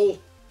a wall.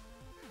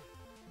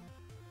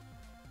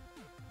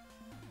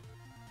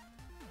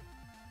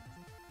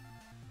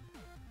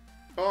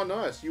 Oh,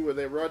 nice. You were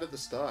there right at the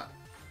start.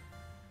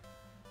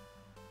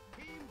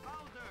 Team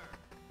Bowser,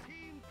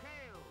 Team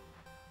Tails.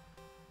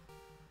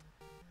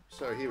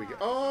 So here we go.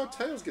 Oh,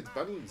 Tails gets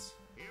bunnies.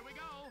 Here we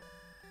go.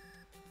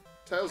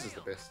 Tails is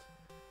the best.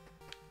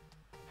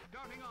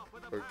 Starting off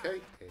with a Okay,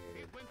 pass. It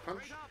and went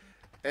punch. straight up.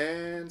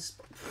 And...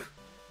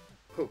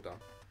 well done.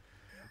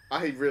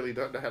 I really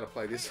don't know how to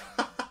play this.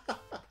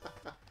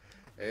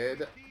 And...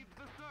 Received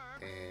the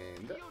serve.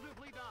 And...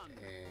 Beautifully done.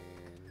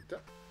 And...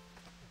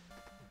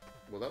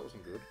 well, that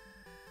wasn't good.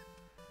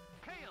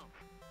 Tails.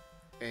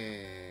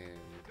 And...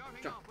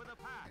 Starting jump. off with a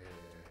pass.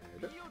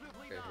 And...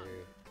 Beautifully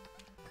done.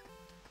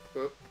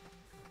 oh.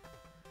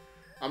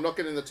 I'm not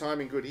getting the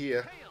timing good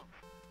here. Tails.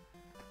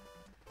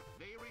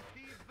 They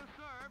received the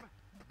serve.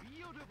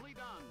 Beautifully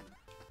done.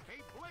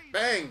 A blazing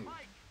Bang!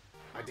 spike.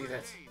 I did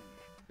it. Change.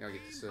 Now I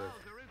get to Team serve.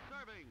 Bowser is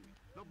serving.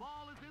 The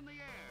ball is in the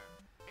air.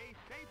 A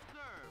safe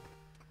serve.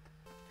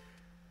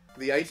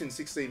 The 8 and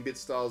 16-bit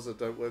styles that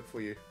don't work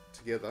for you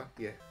together.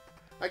 Yeah.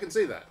 I can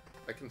see that.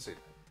 I can see that.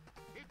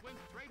 It went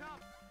straight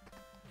up.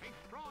 A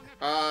strong attack.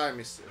 I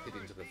missed it. Hit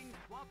Server into the... being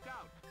swapped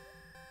out.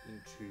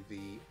 into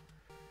the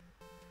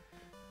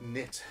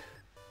net.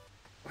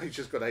 I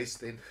just got aced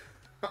then.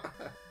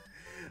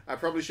 I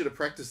probably should have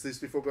practiced this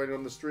before going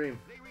on the stream.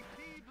 They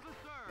received the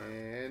serve.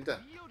 And...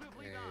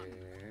 Beautifully done.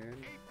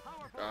 and... A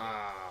powerful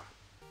ah!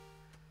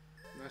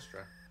 Nice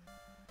try.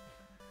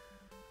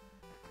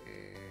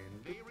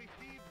 And... They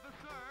received the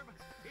serve.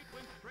 It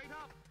went straight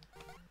up.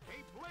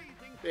 A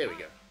blazing there we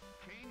go. spike.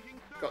 Changing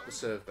serve. Got the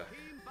serve back.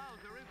 Team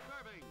Bowser is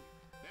serving.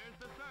 There's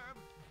the serve.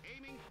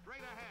 Aiming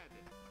straight ahead.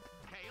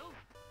 Tails.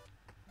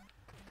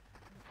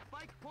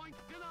 Spike point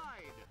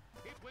denied.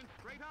 It went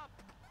straight up.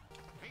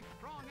 A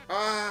strong attack.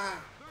 Ah!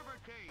 Server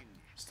change.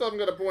 Still haven't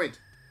got a point.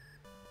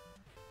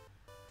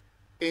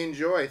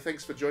 Enjoy.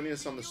 Thanks for joining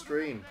us on the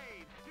stream.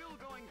 Save. Still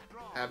going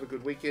strong. Have a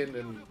good weekend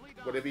and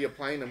whatever you're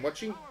playing and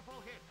watching.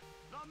 Powerful hit.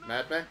 The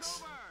Mad match Max?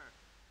 is over.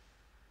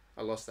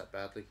 I lost that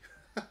badly.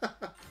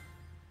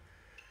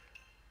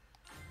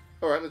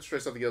 Alright, let's try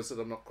something else that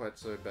I'm not quite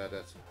so bad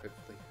at,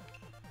 hopefully.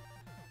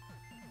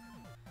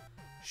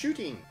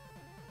 Shooting!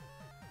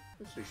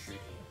 Let's do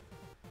shooting.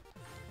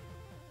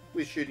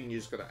 With shooting, you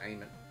just gotta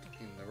aim it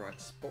in the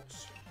right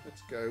spots.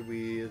 Let's go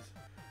with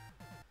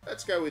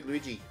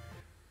Luigi.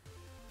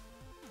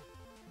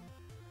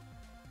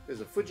 There's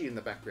a Fuji in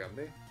the background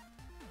there.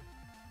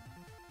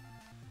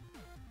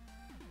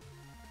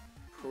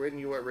 When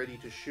you are ready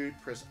to shoot,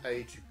 press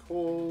A to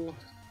call.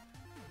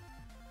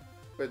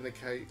 When the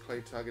clay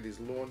target is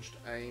launched,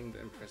 aimed,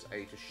 and press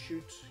A to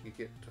shoot, you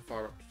get to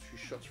fire up to 2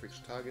 shots for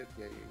each target.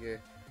 Yeah.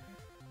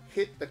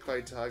 Hit the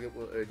clay target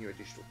will earn you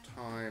additional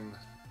time.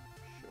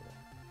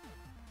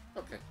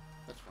 Sure. Okay,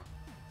 that's fine.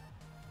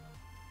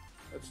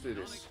 Let's do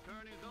this. Sonic's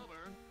turn is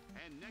over,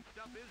 and next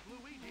up is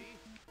Luigi.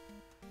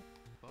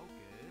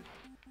 Focus.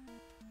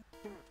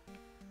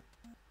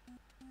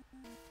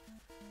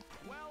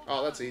 Well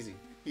Oh, that's done. easy.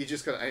 You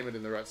just gotta aim it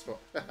in the right spot.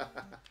 Take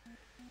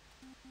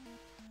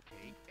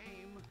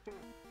aim.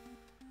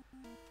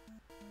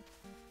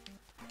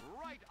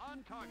 Right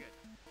on target.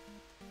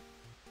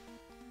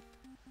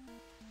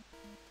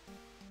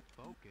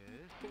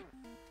 Focus.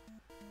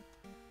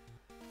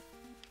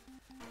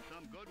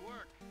 Some good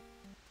work.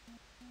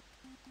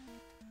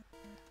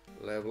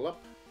 Level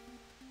up.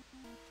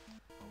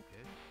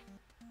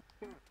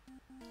 Focus.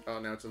 Oh,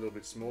 now it's a little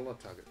bit smaller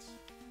targets.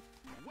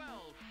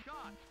 Well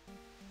shot.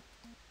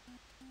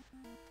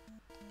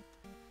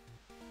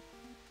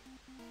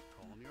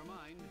 Calm your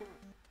mind.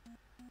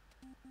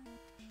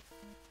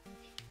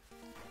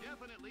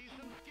 Definitely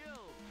some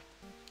skills.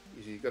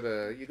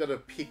 You gotta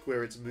pick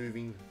where it's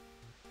moving.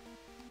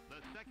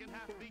 The second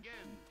half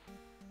begins.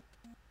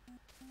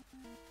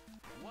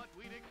 What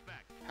we'd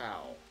expect.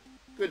 How?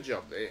 Good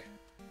job there.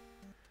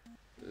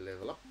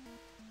 Level up.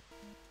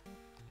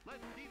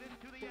 Let's see this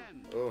to the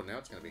end. Oh, now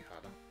it's gonna be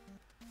harder.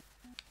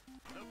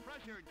 The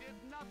pressure did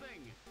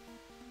nothing.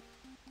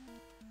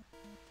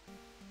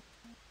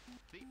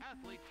 The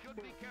athlete should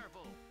be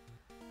careful.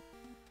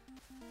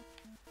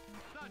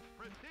 Such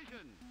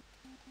precision.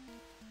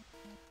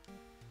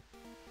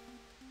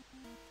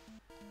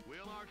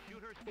 Will our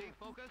shooter stay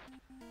focused?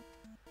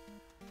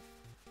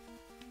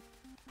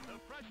 The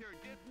pressure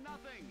did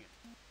nothing.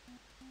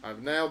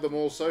 I've nailed them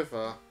all so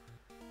far.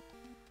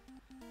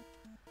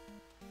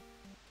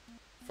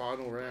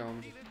 Final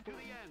round. See this to the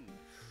end.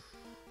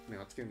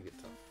 Now it's going to get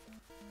tough.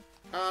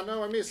 Ah,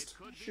 no, I It missed.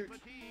 could Shoot. be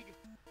fatigue.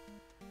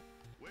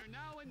 We're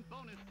now in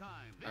bonus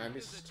time. I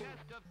This is missed. a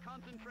test of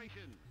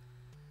concentration.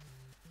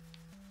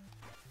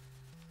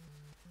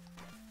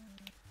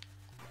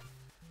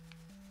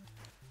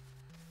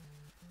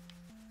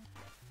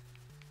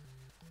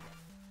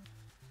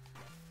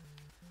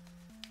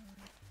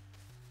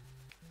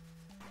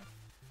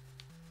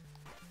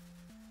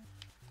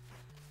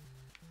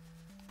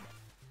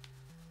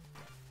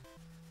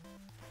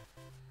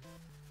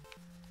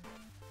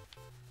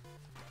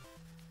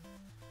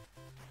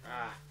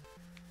 Ah.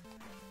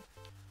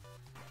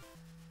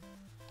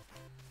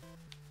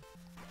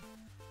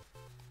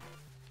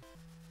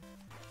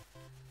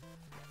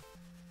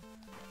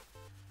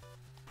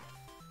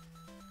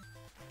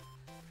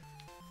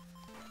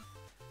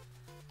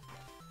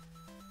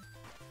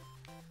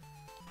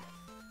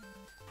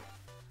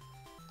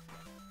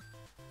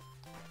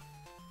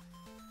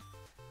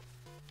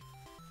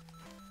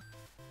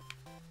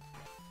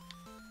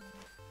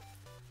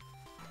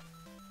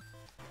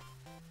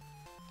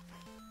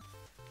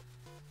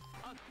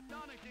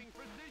 Astonishing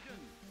precision.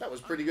 That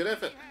was pretty good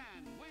effort.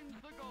 Hand wins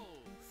the goal.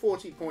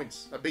 40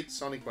 points. I beat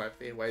Sonic by a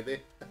fair way there.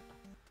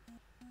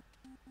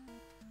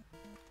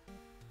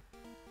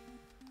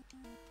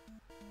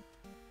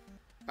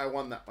 I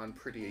won that one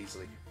pretty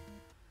easily.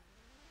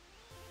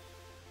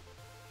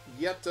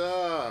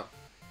 Yatta!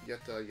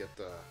 Yatta,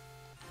 yatta.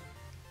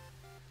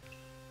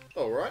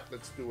 Alright,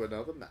 let's do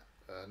another map.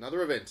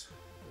 Another event.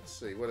 Let's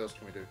see, what else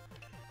can we do?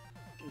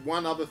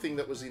 One other thing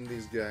that was in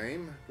this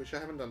game, which I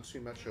haven't done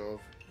too much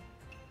of.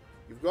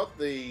 You've got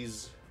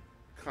these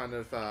kind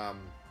of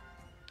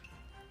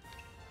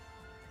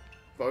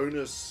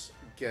bonus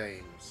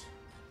games,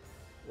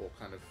 or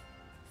kind of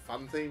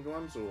fun-themed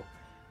ones, or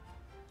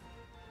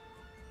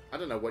I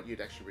don't know what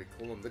you'd actually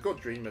recall them. They've got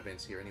dream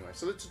events here anyway.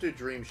 So let's do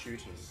dream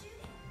shooting.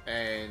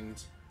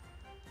 And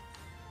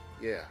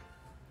yeah.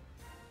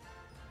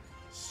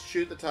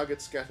 Shoot the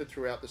target scattered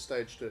throughout the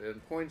stage to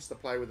earn points. The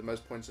player with the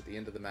most points at the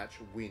end of the match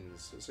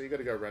wins. So you got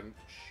to go around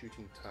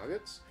shooting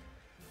targets.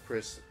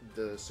 Press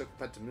the circle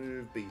pad to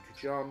move, B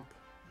to jump.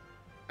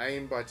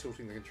 Aim by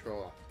tilting the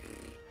controller.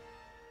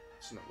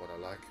 It's not what I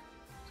like.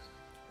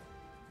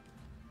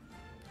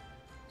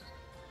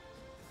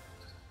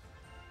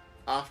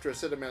 After a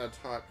set amount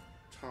of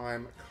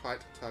time,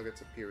 kite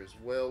targets appear as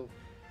well.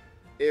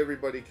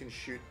 Everybody can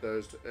shoot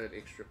those to earn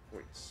extra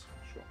points.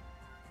 Sure.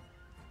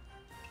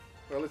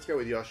 Well, let's go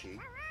with Yoshi.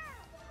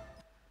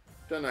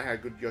 Don't know how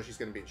good Yoshi's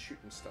going to be at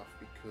shooting stuff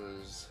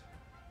because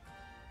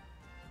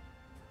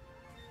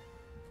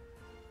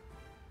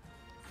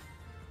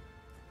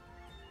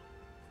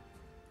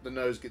the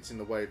nose gets in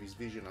the way of his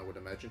vision, I would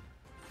imagine.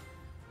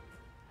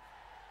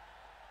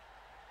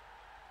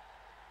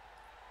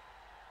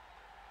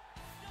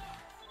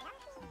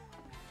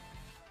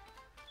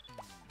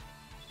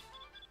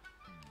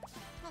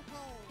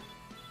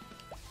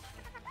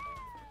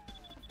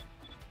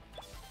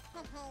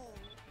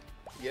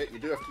 Yeah, you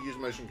do have to use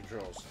motion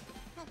controls.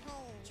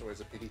 It's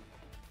always a pity.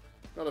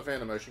 Not a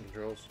fan of motion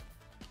controls.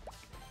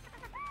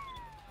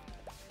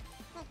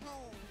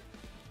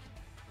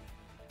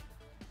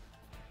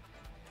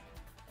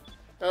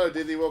 Oh,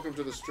 Diddy, welcome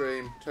to the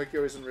stream.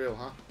 Tokyo isn't real,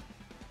 huh?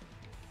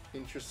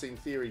 Interesting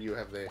theory you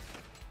have there.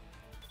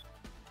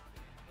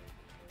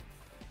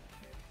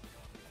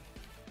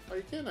 Oh,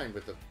 you can aim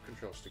with the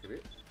control stick a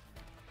bit.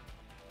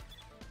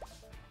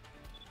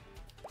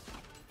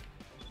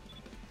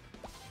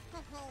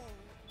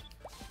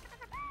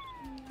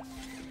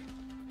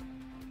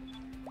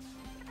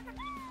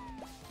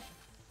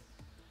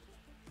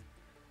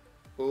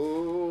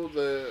 Oh,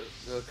 the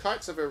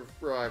kites have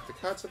arrived. The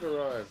kites have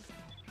arrived.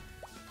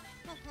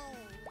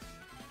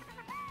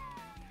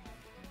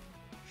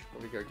 Should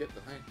probably go get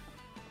them, hey?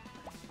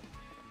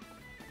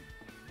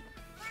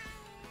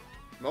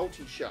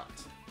 Multi-shot.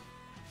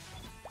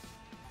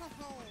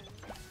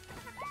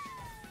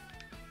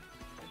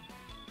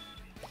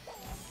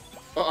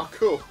 Oh,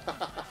 cool.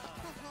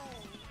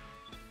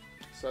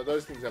 So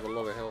those things have a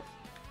lot of health.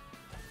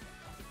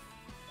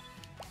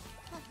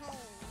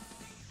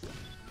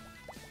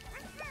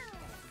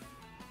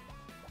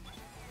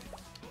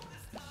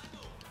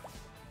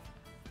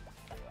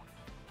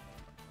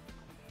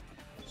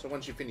 So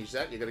once you finish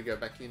that, you've got to go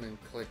back in and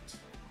collect,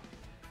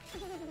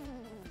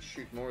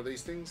 shoot more of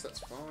these things. That's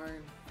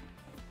fine.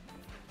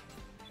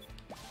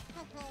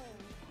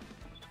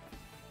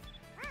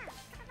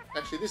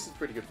 Actually, this is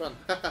pretty good fun.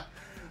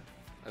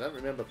 I don't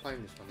remember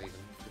playing this one even,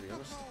 to be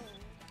honest.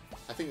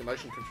 I think the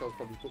motion controls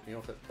probably put me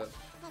off it, but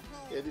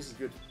yeah, this is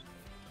good.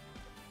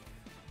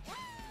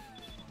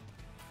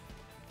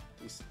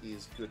 This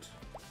is good.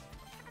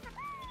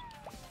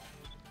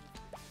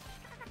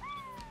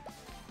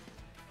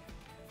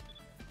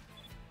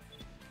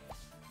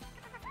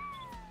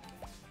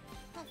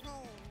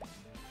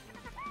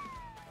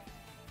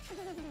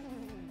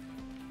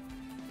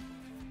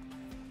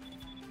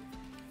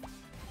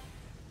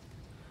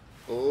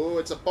 Oh,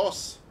 it's a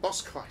boss.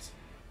 Boss kite.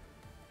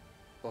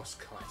 Boss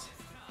kite.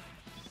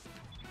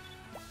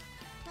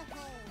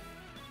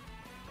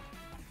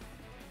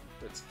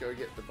 Let's go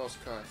get the boss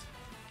kite.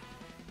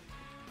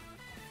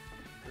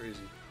 Where is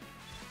he?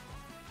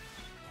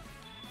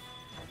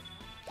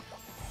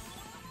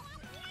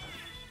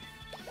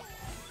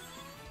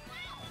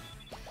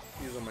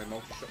 Use all my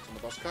multi-shots on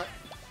the boss kite.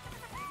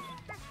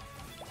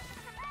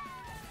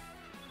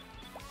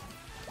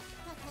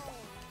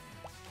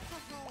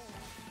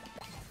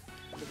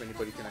 I wonder if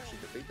anybody can actually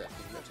defeat that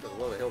thing. That's got a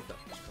lot of health, that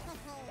boss kite.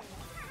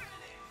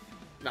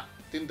 Nah,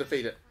 didn't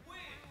defeat it.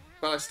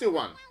 But I still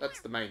won. That's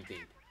the main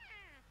thing.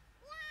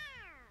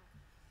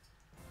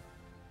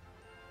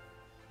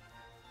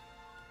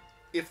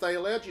 If they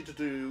allowed you to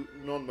do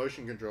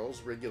non-motion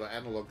controls, regular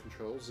analog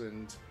controls,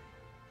 and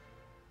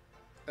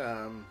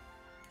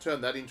turn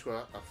that into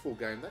a full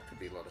game, that could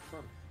be a lot of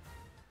fun.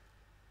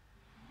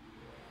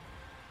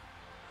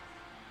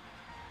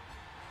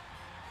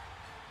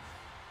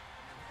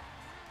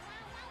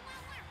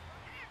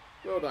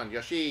 Well done,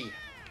 Yoshi.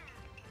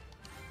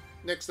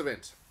 Next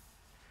event.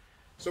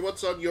 So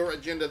what's on your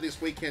agenda this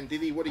weekend,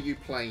 Diddy? What are you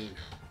playing?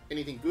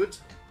 Anything good?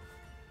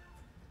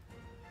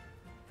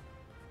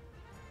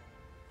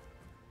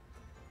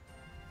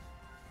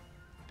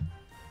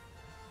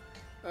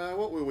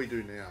 What will we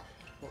do now?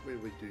 What will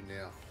we do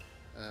now?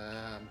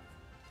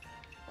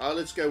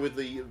 Let's go with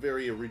the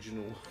very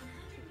original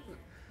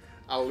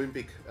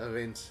Olympic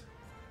event.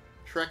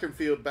 Track and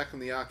field back in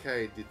the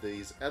arcade did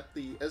these. As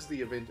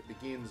the event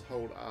begins,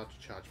 hold R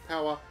to charge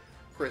power,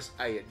 press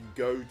A at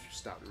go to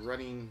start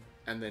running,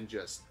 and then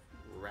just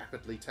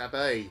rapidly tap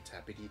A,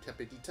 tappity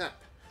tappity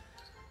tap.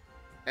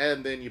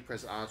 And then you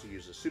press R to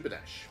use a super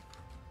dash.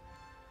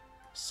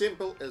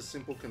 Simple as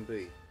simple can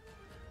be.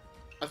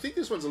 I think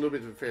this one's a little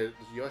bit unfair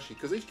to Yoshi,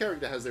 because each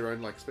character has their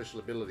own like special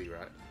ability,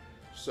 right?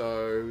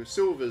 So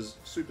Silver's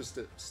super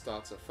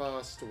starts are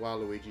fast,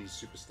 Waluigi's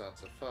super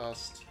starts are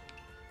fast.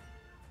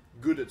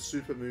 Good at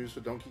super moves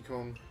for Donkey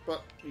Kong,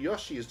 but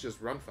Yoshi is just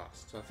run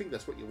fast. So I think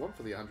that's what you want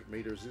for the 100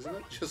 meters, isn't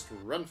it? Just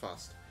run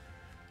fast.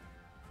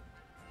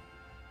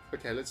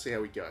 Okay, let's see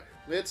how we go.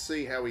 Let's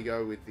see how we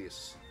go with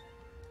this.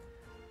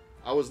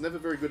 I was never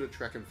very good at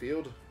track and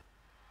field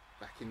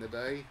back in the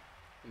day,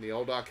 in the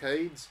old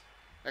arcades.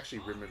 Actually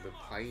remember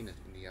playing it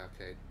in the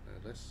arcade,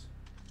 no less.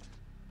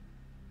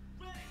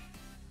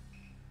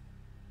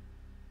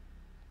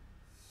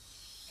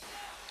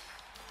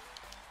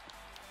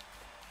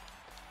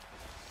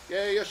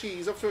 Yeah, Yoshi,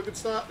 he's off to a good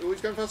start. Oh, he's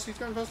going faster, he's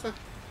going faster.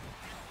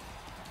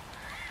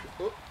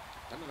 Oh,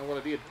 I don't know what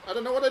I did. I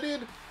don't know what I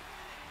did!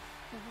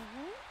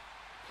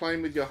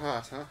 Playing with your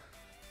heart, huh?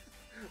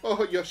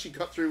 Oh, Yoshi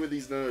got through with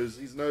his nose.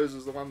 His nose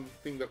was the one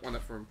thing that won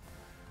it for him.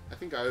 I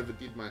think I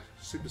overdid my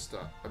super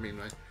start. I mean,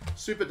 my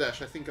super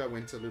dash. I think I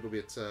went a little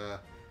bit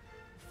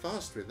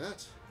fast with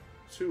that.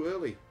 Too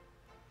early.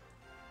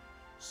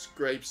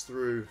 Scrapes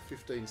through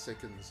 15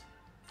 seconds.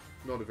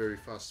 Not a very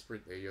fast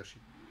sprint there, Yoshi.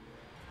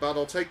 But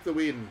I'll take the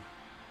win.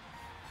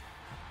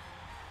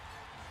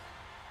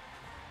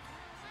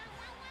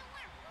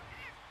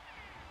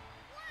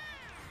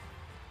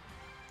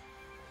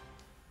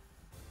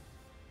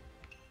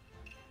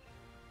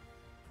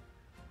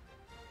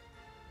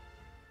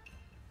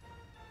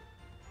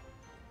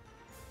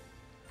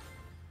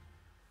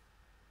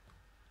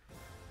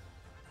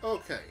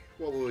 Okay,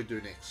 what will we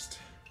do next?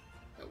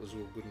 That was all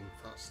good and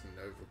fast and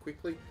over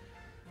quickly.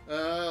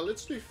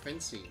 Let's do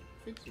fencing.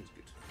 Fencing's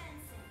good.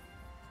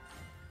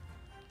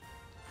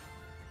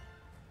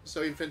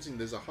 So in fencing,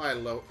 there's a high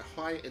and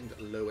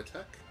low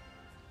attack,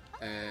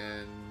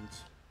 and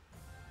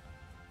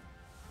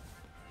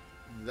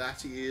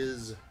that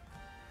is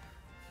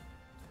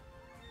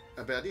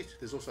about it.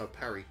 There's also a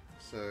parry,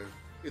 so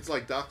it's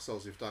like Dark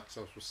Souls if Dark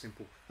Souls was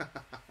simple.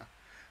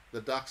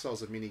 The Dark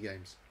Souls of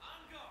minigames.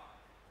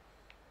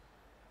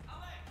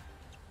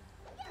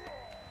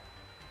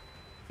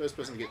 First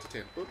person to get to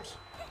 10. Oops.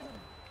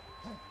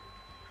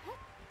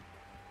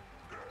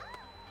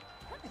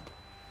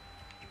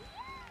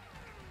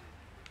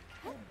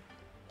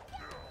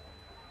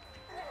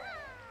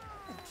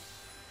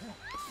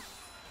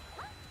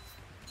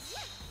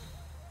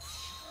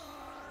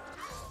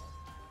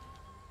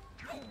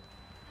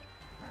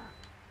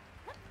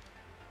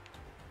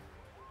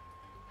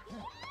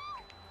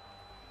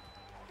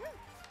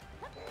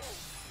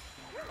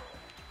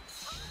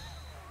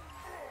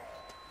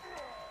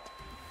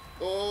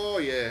 Oh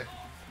yeah.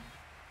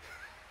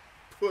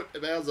 Put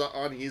Bowser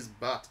on his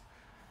butt.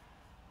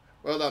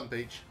 Well done,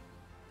 Peach.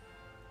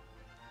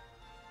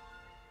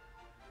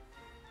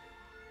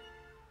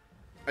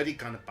 I did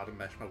kind of button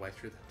mash my way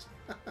through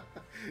that.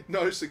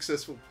 No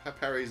successful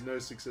parries, no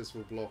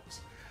successful blocks.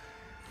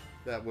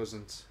 That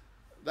wasn't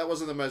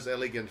the most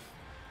elegant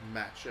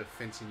match of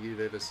fencing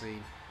you've ever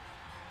seen.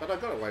 But I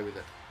got away with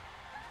it.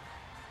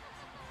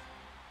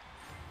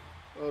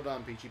 Well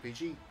done, Peachy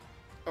Peachy.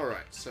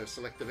 Alright, so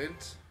select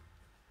event.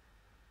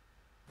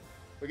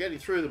 We're getting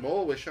through them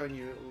all. We're showing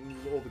you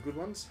all the good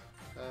ones.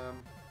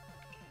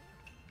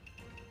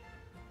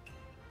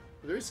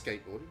 There is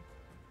skateboarding.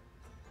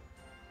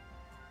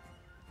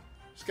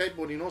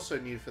 Skateboarding also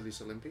new for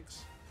this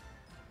Olympics.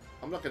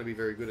 I'm not going to be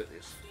very good at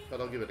this,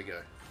 but I'll give it a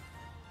go.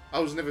 I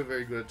was never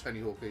very good at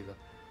Tony Hawk either.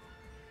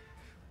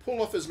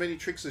 Pull off as many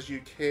tricks as you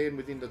can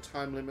within the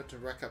time limit to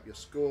rack up your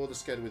score. The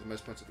skater with the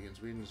most points at the end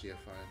wins. Yeah,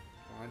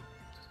 fine.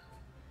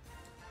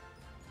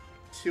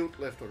 Tilt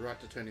left or right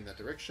to turn in that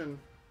direction.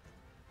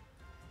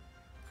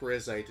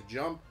 Press A to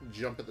jump.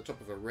 Jump at the top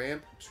of a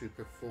ramp to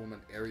perform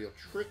an aerial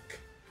trick.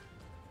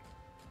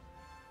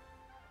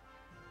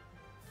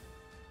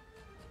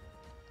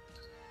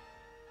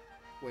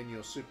 When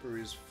your super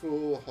is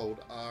full,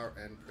 hold R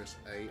and press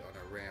A on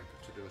a ramp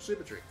to do a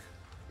super trick.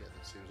 Yeah,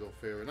 that seems all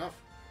fair enough.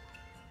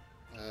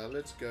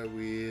 Let's go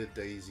with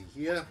Daisy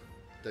here.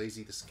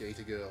 Daisy the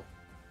skater girl.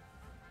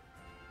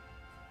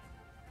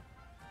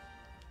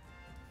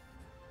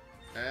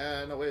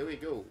 And away we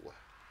go.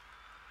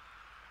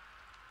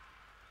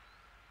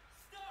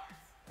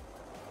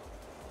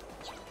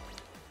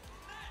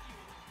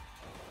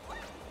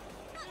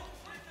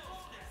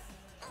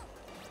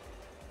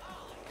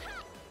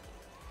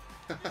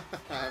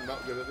 I'm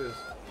not good at this.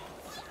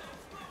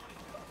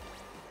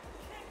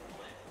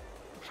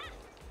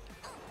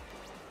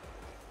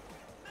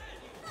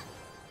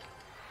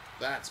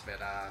 That's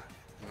better.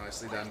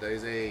 Nicely done,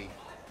 Daisy.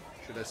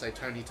 Should I say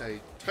Tony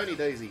Daisy?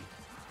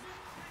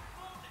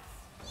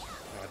 No,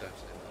 I don't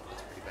say that.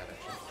 That's pretty bad,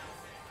 actually.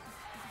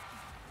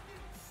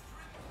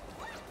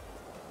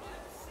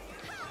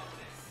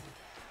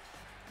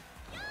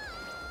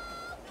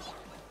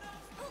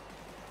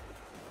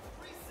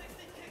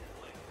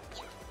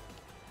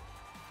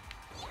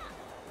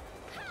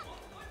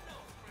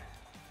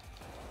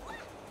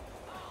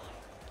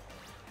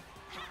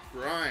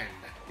 Grind.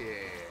 Yeah.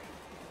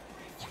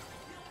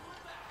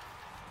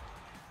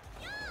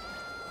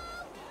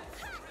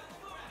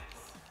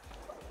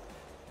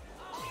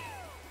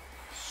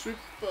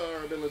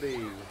 Super ability.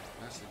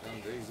 Nicely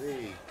done,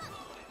 Daisy.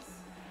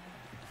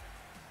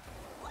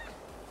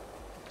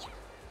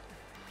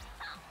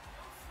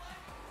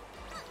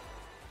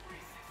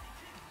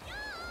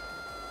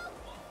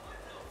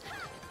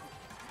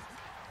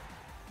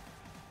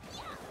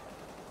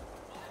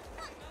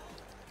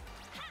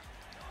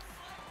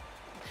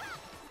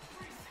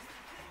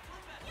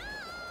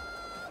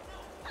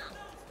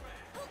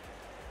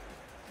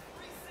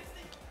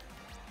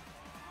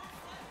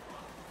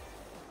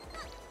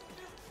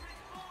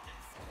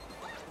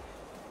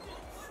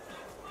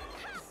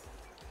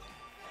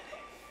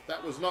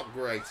 That was not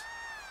great.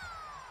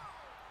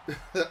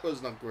 That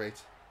was not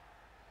great.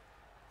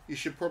 You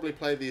should probably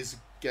play this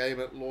game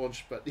at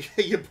launch, but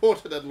you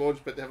bought it at launch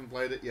but haven't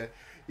played it yet.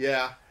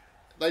 Yeah,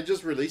 they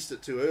just released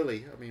it too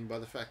early. I mean, by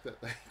the fact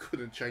that they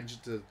couldn't change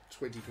it to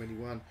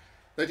 2021.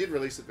 They did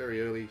release it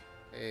very early,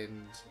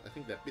 and I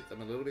think that bit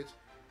them a little bit.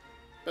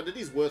 But it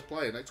is worth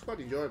playing. It's quite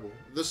enjoyable.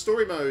 The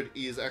story mode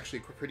is actually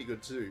pretty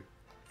good too.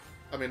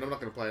 I mean, I'm not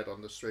going to play it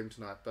on the stream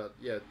tonight, but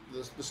yeah,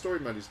 the story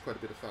mode is quite a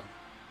bit of fun.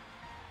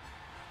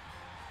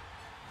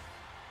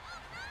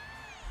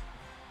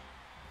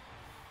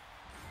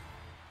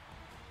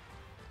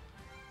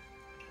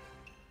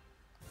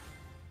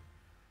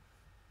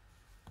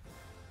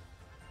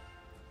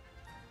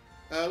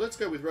 Let's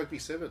go with Rugby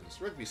Sevens.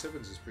 Rugby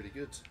Sevens is pretty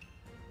good.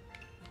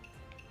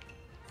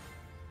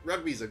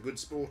 Rugby's a good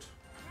sport.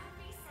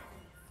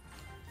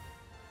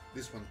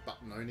 This one's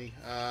button only.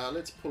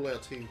 Let's pull our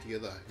team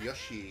together.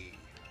 Yoshi,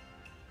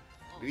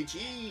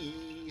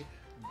 Luigi,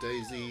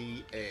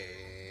 Daisy,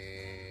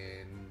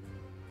 and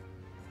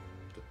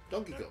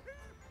Donkey Kong.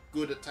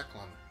 Good at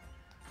tackling.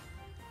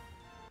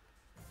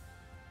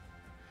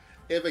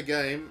 Ever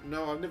game?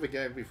 No, I've never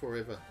gamed before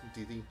ever,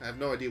 Diddy. I have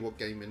no idea what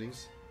game it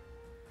is.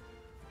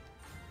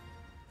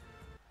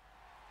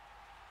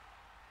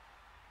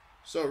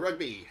 So,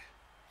 rugby.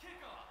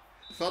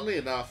 Funnily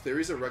enough, there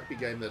is a rugby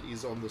game that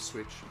is on the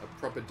Switch, a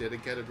proper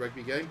dedicated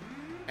rugby game,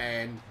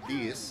 and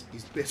this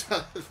is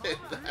better than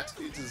that.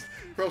 It is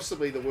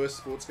possibly the worst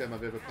sports game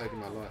I've ever played in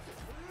my life.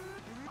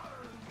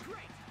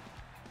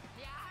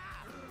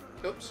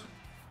 Oops.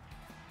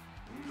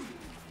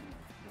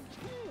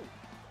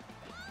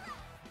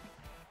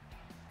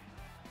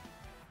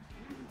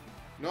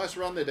 Nice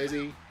run there,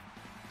 Daisy.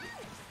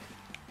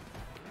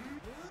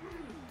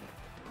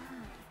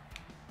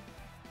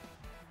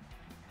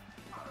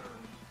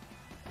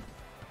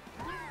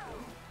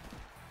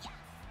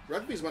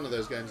 Rugby is one of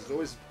those games.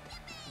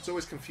 It's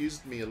always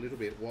confused me a little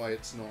bit why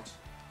it's not,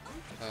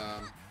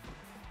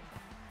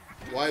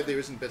 why there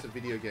isn't better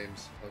video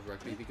games of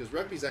rugby, because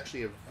rugby is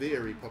actually a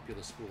very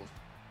popular sport,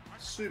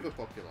 super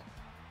popular.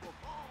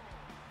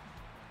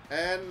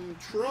 And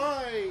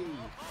try,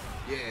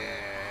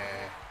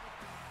 yeah,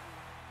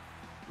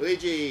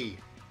 Luigi.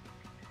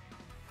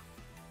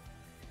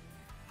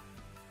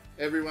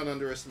 Everyone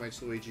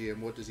underestimates Luigi,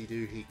 and what does he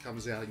do? He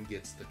comes out and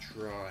gets the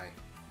try.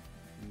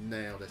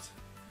 Nailed it.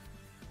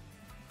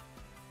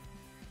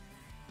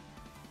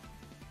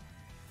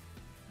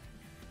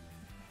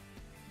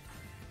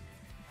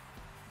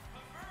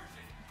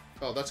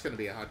 Oh, that's going to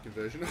be a hard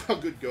conversion. Oh,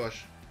 good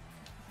gosh.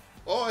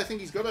 Oh, I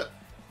think he's got it.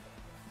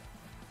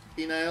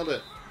 He nailed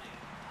it.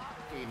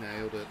 He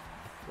nailed it.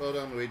 Well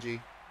done,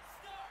 Luigi.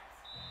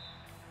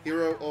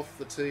 Hero of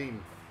the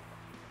team.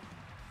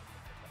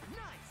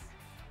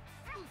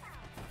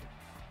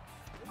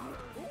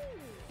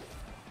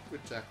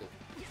 Good tackle.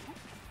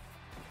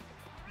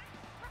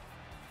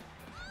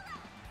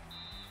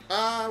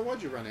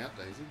 Why'd you run out,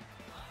 Daisy?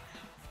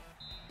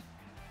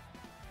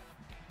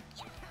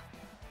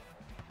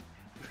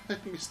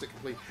 Missed it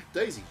complete.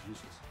 Daisy's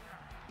useless.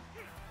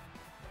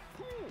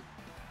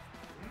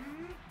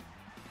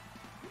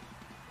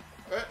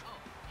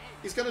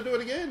 He's gonna do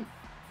it again.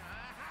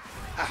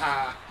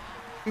 Haha!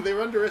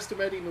 They're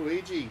underestimating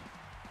Luigi.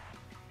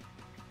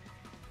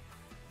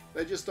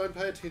 They just don't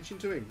pay attention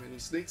to him, and he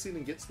sneaks in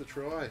and gets the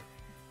try.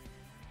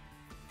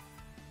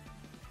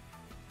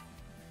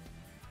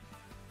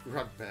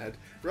 Rugbad.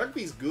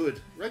 Rugby's good.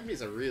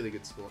 Rugby's a really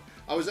good sport.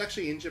 I was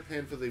actually in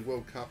Japan for the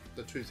World Cup,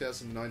 the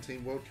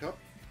 2019 World Cup,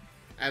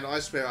 and I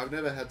swear I've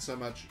never had so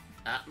much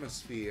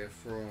atmosphere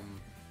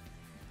from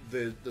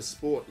the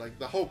sport. Like,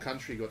 the whole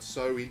country got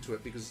so into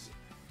it because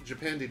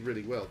Japan did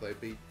really well. They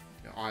beat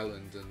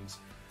Ireland, and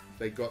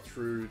they got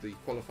through the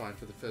qualifying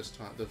for the first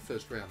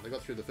round. They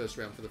got through the first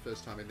round for the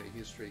first time in their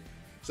history.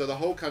 So the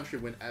whole country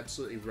went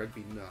absolutely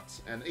rugby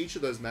nuts, and each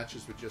of those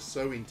matches were just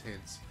so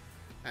intense,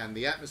 and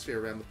the atmosphere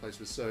around the place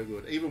was so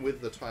good. Even with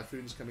the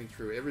typhoons coming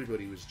through,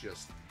 everybody was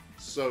just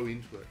so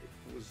into it.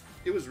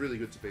 It was really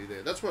good to be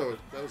there. That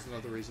was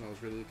another reason I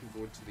was really looking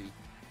forward to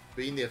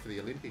being there for the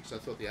Olympics. I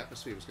thought the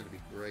atmosphere was going to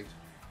be great.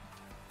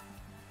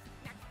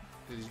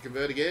 Did he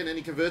convert again? And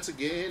he converts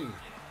again.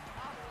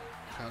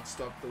 Can't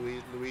stop the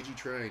Luigi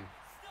train.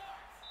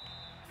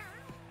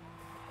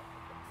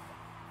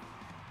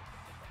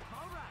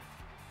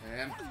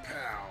 And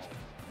pow.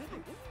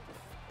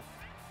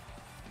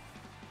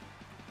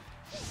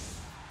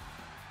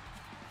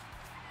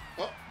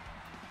 Oh,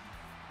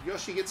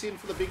 Yoshi gets in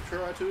for the big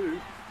try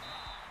too.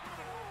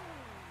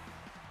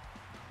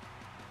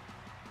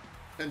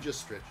 And just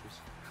stretches.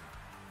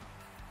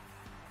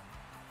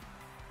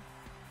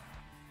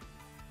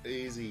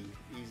 Easy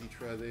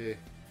try there.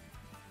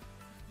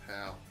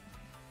 Pow.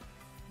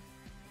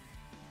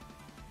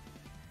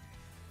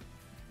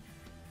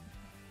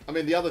 I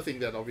mean, the other thing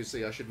that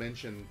obviously I should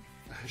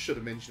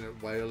have mentioned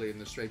it way earlier in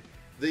the stream,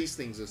 these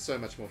things are so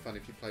much more fun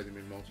if you play them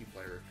in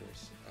multiplayer, of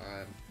course.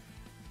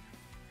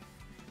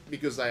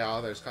 Because they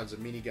are those kinds of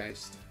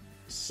mini-games,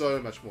 so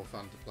much more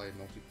fun to play in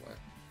multiplayer.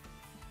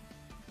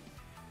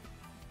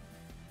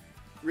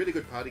 Really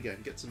good party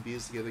game. Get some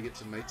beers together, get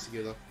some mates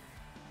together,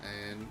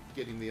 and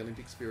get in the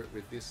Olympic spirit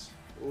with this.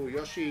 Oh,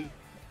 Yoshi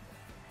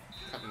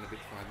cutting a bit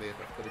fine there,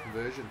 but got a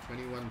conversion,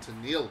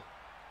 21-0.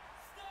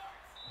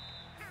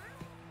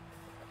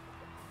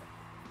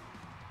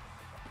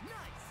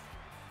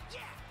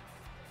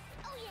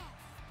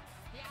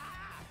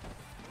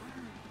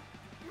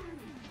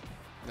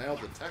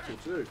 Nailed the tackle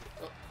too.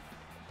 Oh,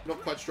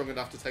 not quite strong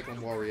enough to take on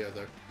Wario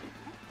though.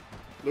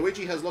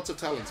 Luigi has lots of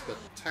talents, but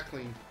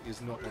tackling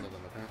is not one of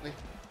them apparently.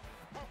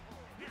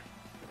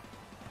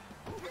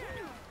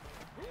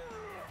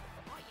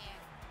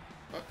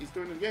 Oh, he's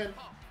doing it again.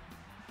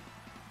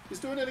 He's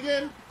doing it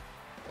again.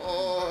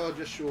 Oh,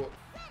 just short.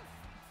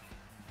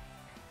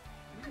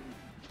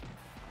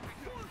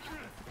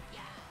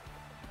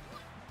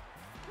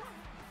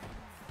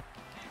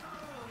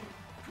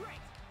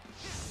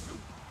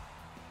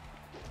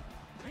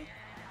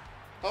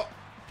 Oh,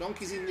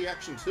 Donkey's in the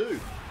action too.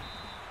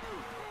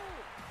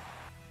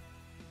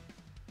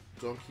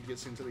 Donkey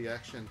gets into the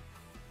action.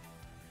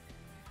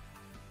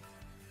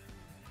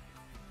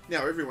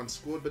 Now everyone's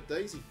scored but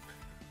Daisy.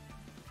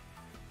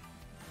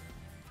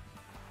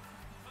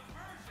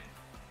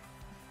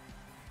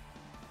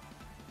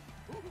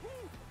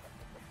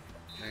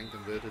 And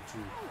converted to...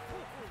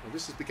 Well,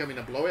 this is becoming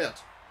a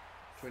blowout.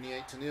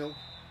 28-0.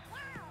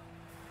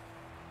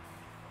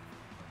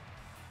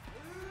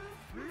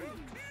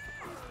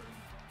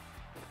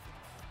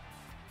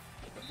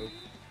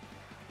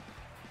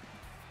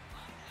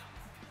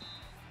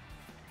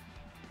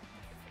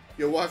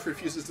 Your wife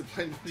refuses to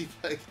play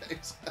multiplayer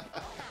games.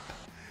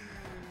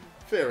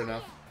 Fair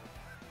enough.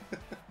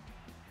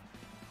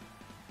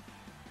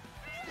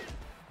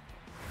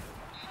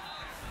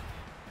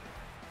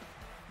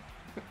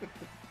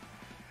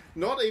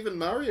 Not even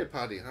Mario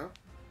Party, huh?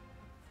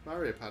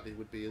 Mario Party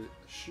would be a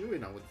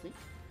shoo-in, I would think.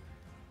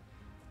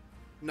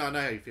 No, I know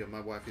how you feel.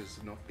 My wife is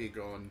not big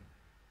on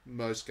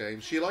most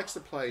games. She likes to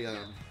play,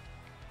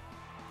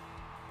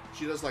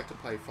 she does like to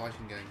play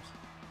fighting games.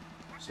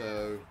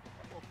 So,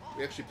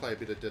 we actually play a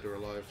bit of Dead or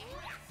Alive,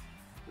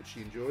 which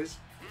she enjoys.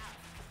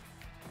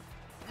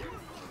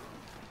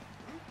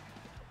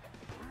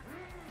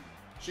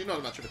 She's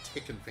not much of a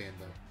Tekken fan,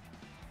 though.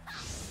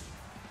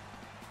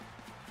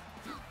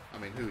 I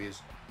mean, who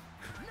is?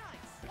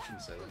 I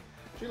shouldn't say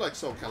that. She likes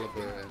Soul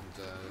Calibur and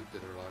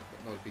Dead or Alive,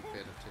 but not a big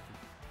fan of Tekken.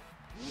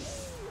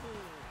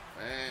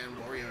 And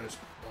Wario's...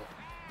 Oh,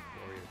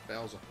 Wario.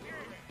 Bowser.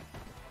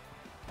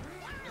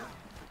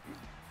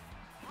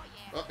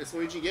 Oh, it's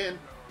Luigi again.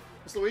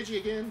 It's Luigi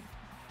again.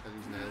 And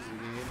he's nails it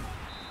again.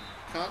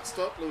 Can't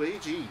stop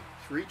Luigi.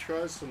 3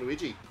 tries for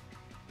Luigi.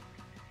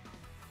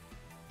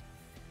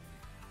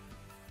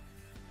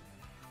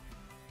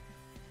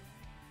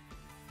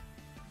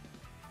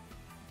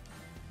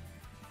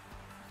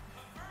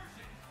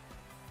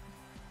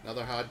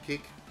 Another hard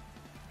kick.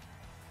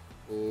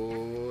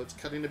 Oh, it's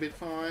cutting a bit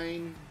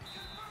fine.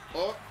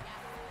 Oh!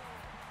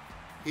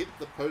 Hit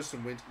the post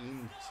and went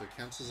in. So it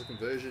counts as a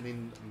conversion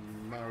in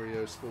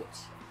Mario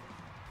Sports.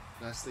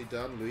 Nicely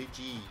done,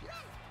 Luigi.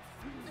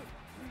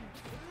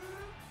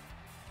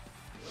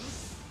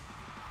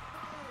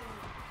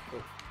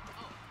 Oh.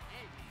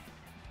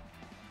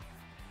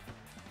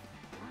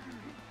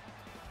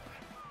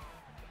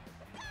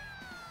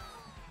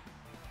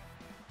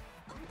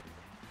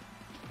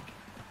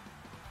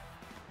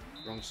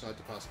 Wrong side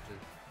to pass it to.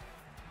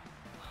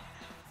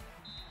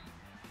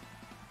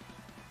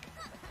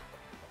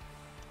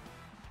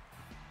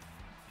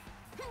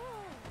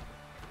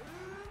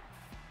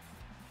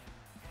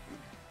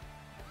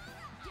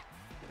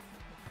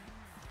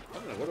 I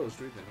don't know what I was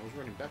doing then. I was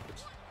running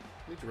backwards.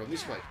 I need to run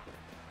this way.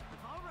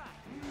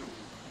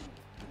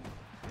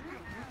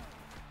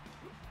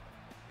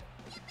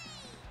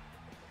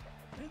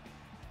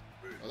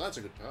 Oh, that's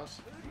a good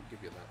pass. I'll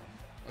give you that one.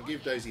 I'll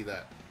give Daisy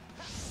that.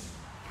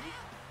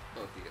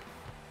 Oh dear.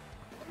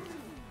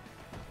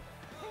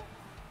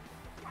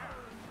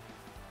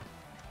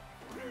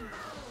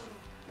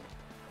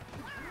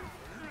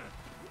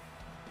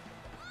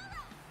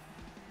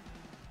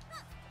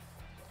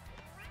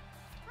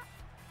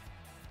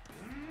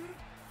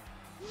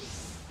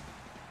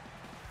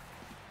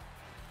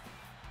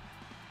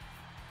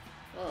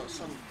 Oh,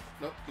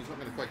 nope, he's not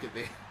going to quite get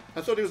there.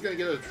 I thought he was going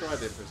to get a try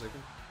there for a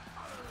second.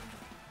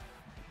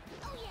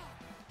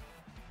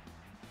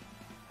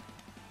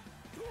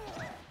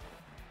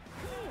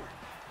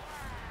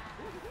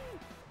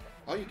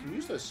 Oh, you can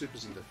use those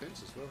supers in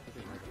defense as well. I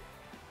didn't know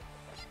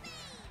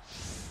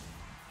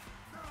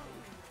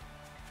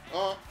that.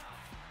 Oh,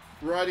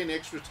 right in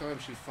extra time,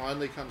 she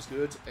finally comes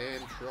good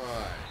and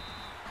try.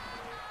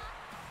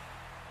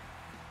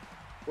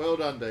 Well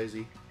done,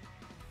 Daisy.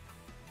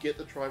 Get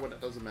the try when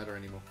it doesn't matter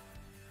anymore.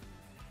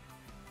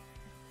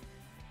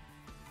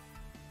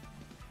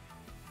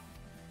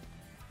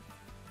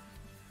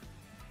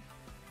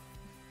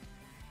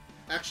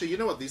 Actually, you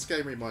know what this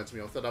game reminds me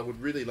of that I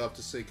would really love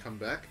to see come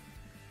back?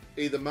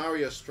 Either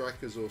Mario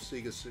Strikers or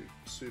Sega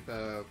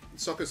Super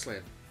Soccer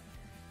Slam.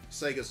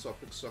 Sega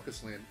Soccer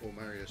Slam or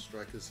Mario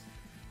Strikers.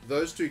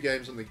 Those two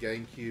games on the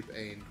GameCube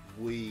and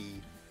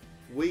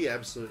we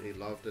absolutely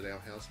loved at our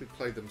house. We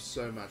played them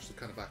so much, the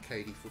kind of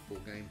arcadey football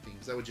game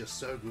things. They were just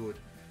so good.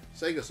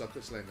 Sega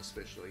Soccer Slam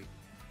especially.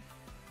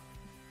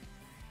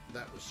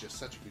 That was just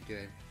such a good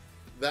game.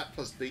 That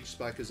plus Beach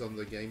Spikers on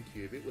the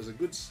GameCube. It was a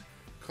good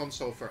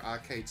console for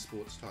arcade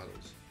sports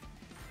titles.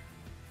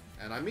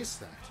 And I miss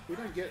that. We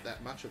don't get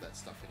that much of that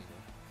stuff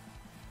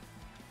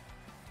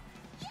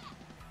anymore.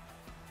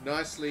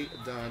 Nicely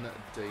done,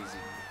 Daisy.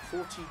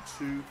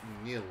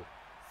 42-0.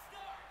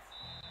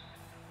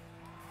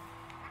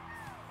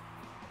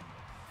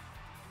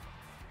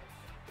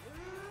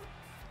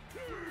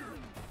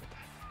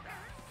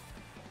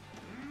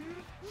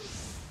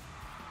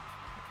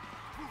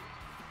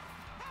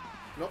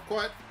 Not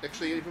quite.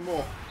 Actually, even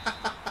more.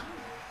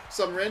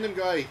 Some random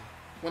guy,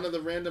 one of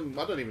the random,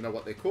 I don't even know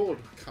what they're called.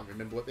 I can't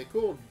remember what they're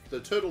called. The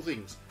turtle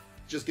things.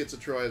 Just gets a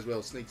try as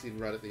well. Sneaks in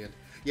right at the end.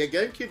 Yeah,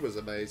 GameCube was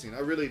amazing. I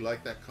really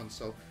like that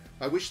console.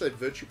 I wish they'd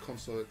Virtual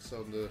Console it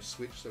on the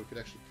Switch so we could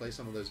actually play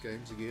some of those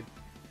games again.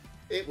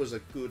 It was a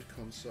good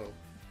console.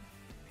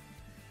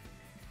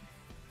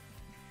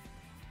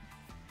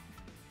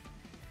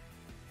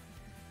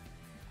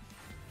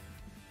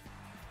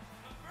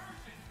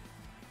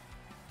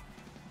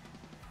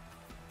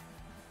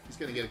 He's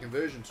going to get a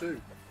conversion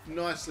too.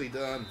 Nicely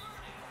done.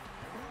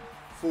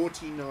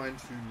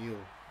 49-0.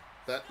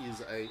 That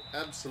is a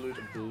absolute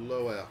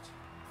blowout.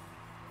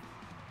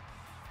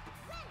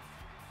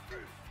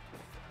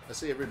 I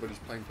see everybody's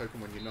playing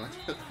Pokemon Unite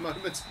at the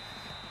moment.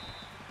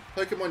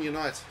 Pokemon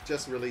Unite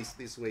just released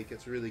this week.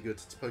 It's really good.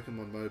 It's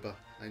Pokemon MOBA.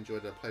 I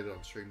enjoyed it. I played it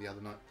on stream the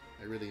other night.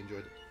 I really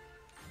enjoyed it.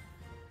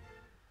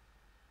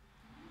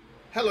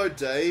 Hello,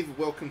 Dave.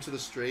 Welcome to the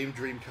stream.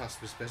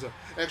 Dreamcast was better.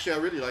 Actually, I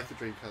really like the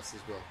Dreamcast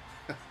as well.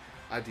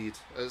 I did.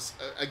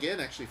 Again,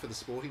 actually, for the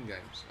sporting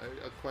games.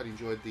 I quite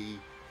enjoyed the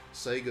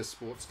Sega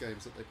sports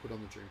games that they put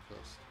on the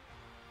Dreamcast.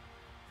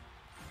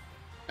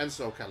 And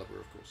Soul Calibur,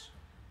 of course.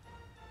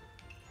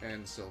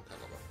 And Soul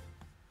Calibur.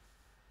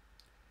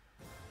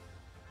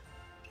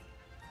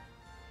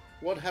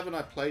 What haven't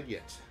I played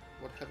yet?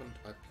 What haven't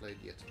I played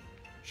yet?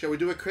 Shall we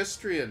do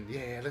Equestrian?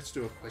 Yeah, let's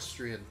do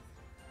Equestrian.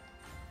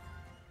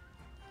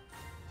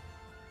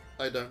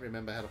 I don't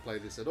remember how to play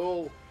this at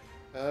all.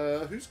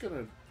 Who's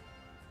gonna...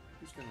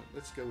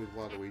 Let's go with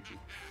Waluigi.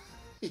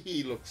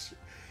 he looks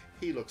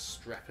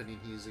strapping in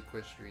his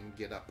equestrian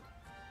get-up.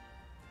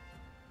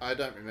 I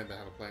don't remember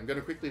how to play. I'm going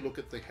to quickly look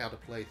at the how to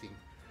play thing.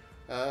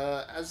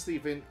 As the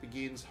event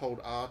begins, hold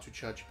R to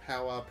charge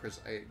power. Press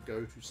A at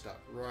go to start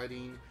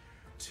riding.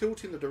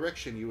 Tilt in the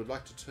direction you would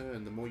like to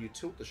turn. The more you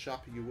tilt, the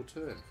sharper you will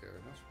turn. Fair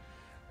enough.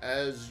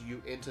 As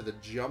you enter the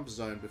jump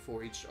zone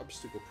before each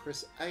obstacle,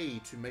 press A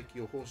to make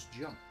your horse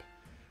jump.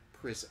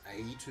 Press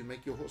A to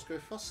make your horse go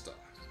faster.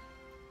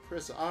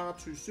 Press R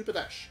to super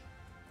dash.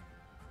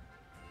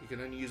 You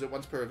can only use it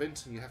once per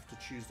event, and you have to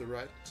choose the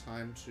right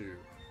time to.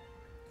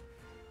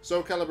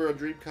 Soul Calibur on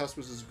Dreamcast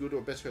was as good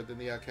or better than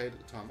the arcade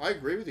at the time. I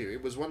agree with you.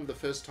 It was one of the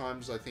first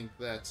times, I think,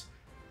 that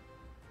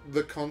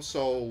the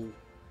console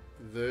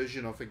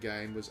version of a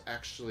game was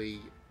actually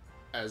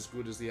as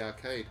good as the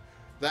arcade.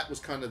 That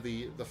was kind of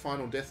the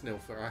final death knell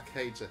for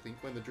arcades, I think,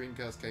 when the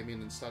Dreamcast came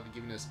in and started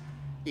giving us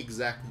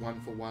exact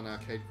one-for-one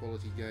arcade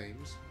quality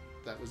games.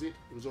 That was it.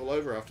 It was all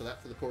over after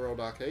that for the poor old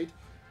arcade.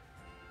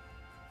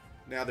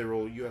 Now they're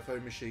all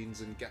UFO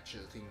machines and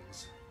gacha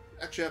things.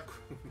 Actually,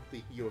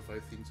 the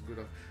UFO things are good.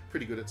 I'm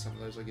pretty good at some of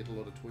those. I get a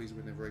lot of toys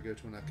whenever I go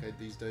to an arcade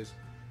these days.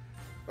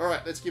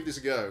 Alright, let's give this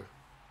a go.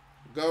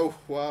 Go,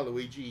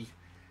 Waluigi,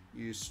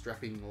 you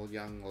strapping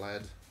young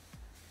lad.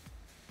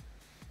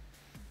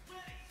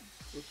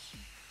 Oops.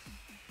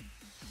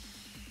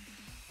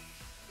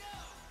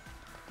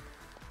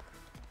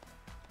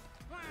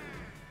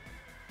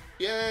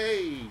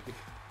 Yay!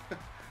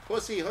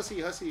 Hussy, hussy,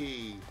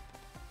 hussy!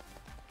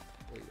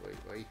 Wait, wait,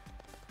 wait.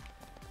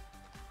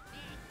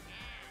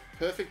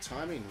 Perfect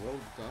timing. Well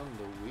done,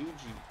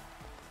 Luigi.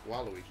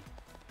 Waluigi.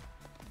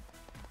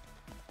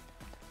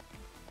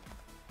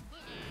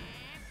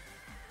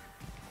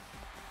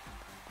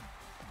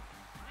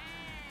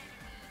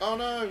 Oh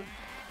no!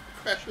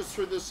 Crashes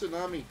through the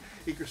tsunami.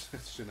 He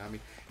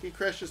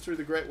crashes through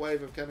the great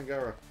wave of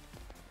Kanagara.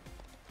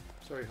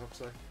 Sorry,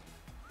 Hokusai.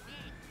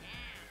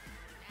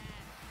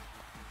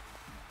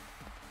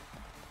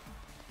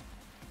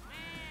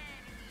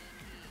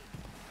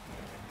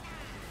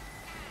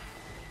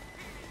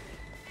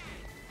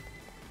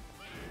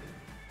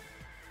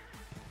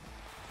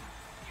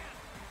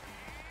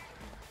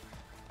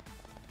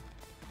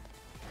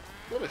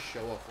 What a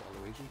show off,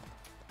 Waluigi.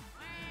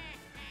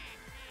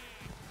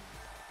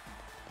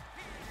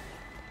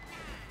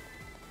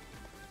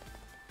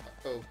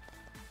 Uh-oh.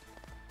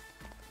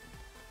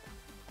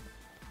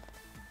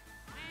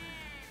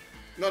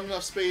 Not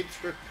enough speed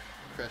for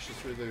crashes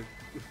through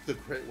the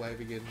great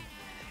wave again.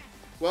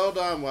 Well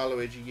done,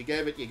 Waluigi. You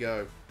gave it your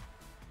go.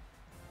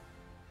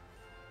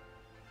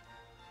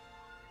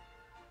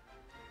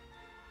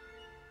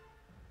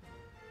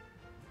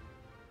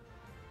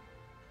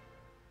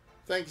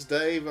 Thanks,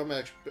 Dave. I'm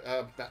actually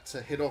about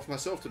to head off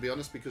myself, to be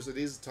honest, because it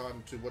is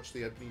time to watch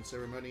the opening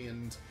ceremony,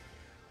 and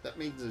that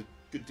means a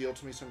good deal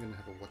to me, so I'm going to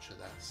have a watch of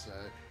that. So,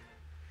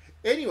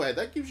 anyway,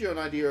 that gives you an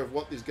idea of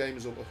what this game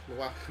is all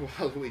about.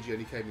 Waluigi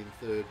only came in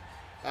third.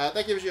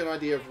 That gives you an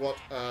idea of what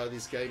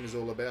this game is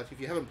all about. If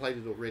you haven't played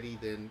it already,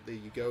 then there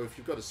you go. If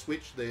you've got a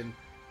Switch, then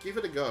give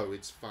it a go.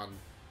 It's fun.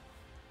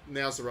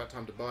 Now's the right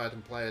time to buy it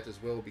and play it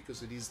as well,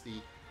 because it is the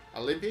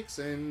Olympics,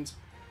 and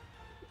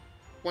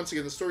once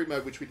again, the story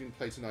mode, which we didn't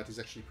play tonight, is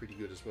actually pretty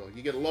good as well.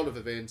 You get a lot of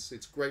events,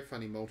 it's great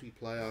funny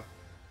multiplayer,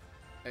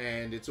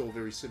 and it's all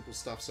very simple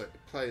stuff, so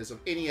players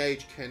of any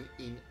age can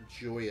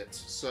enjoy it.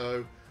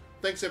 So,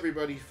 thanks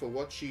everybody for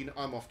watching.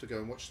 I'm off to go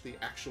and watch the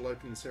actual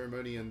opening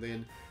ceremony and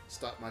then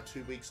start my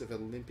 2 weeks of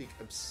Olympic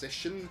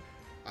obsession.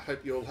 I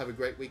hope you all have a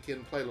great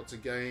weekend, play lots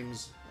of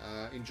games,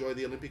 enjoy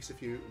the Olympics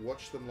if you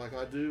watch them like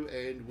I do,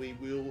 and we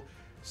will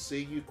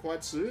see you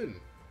quite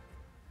soon.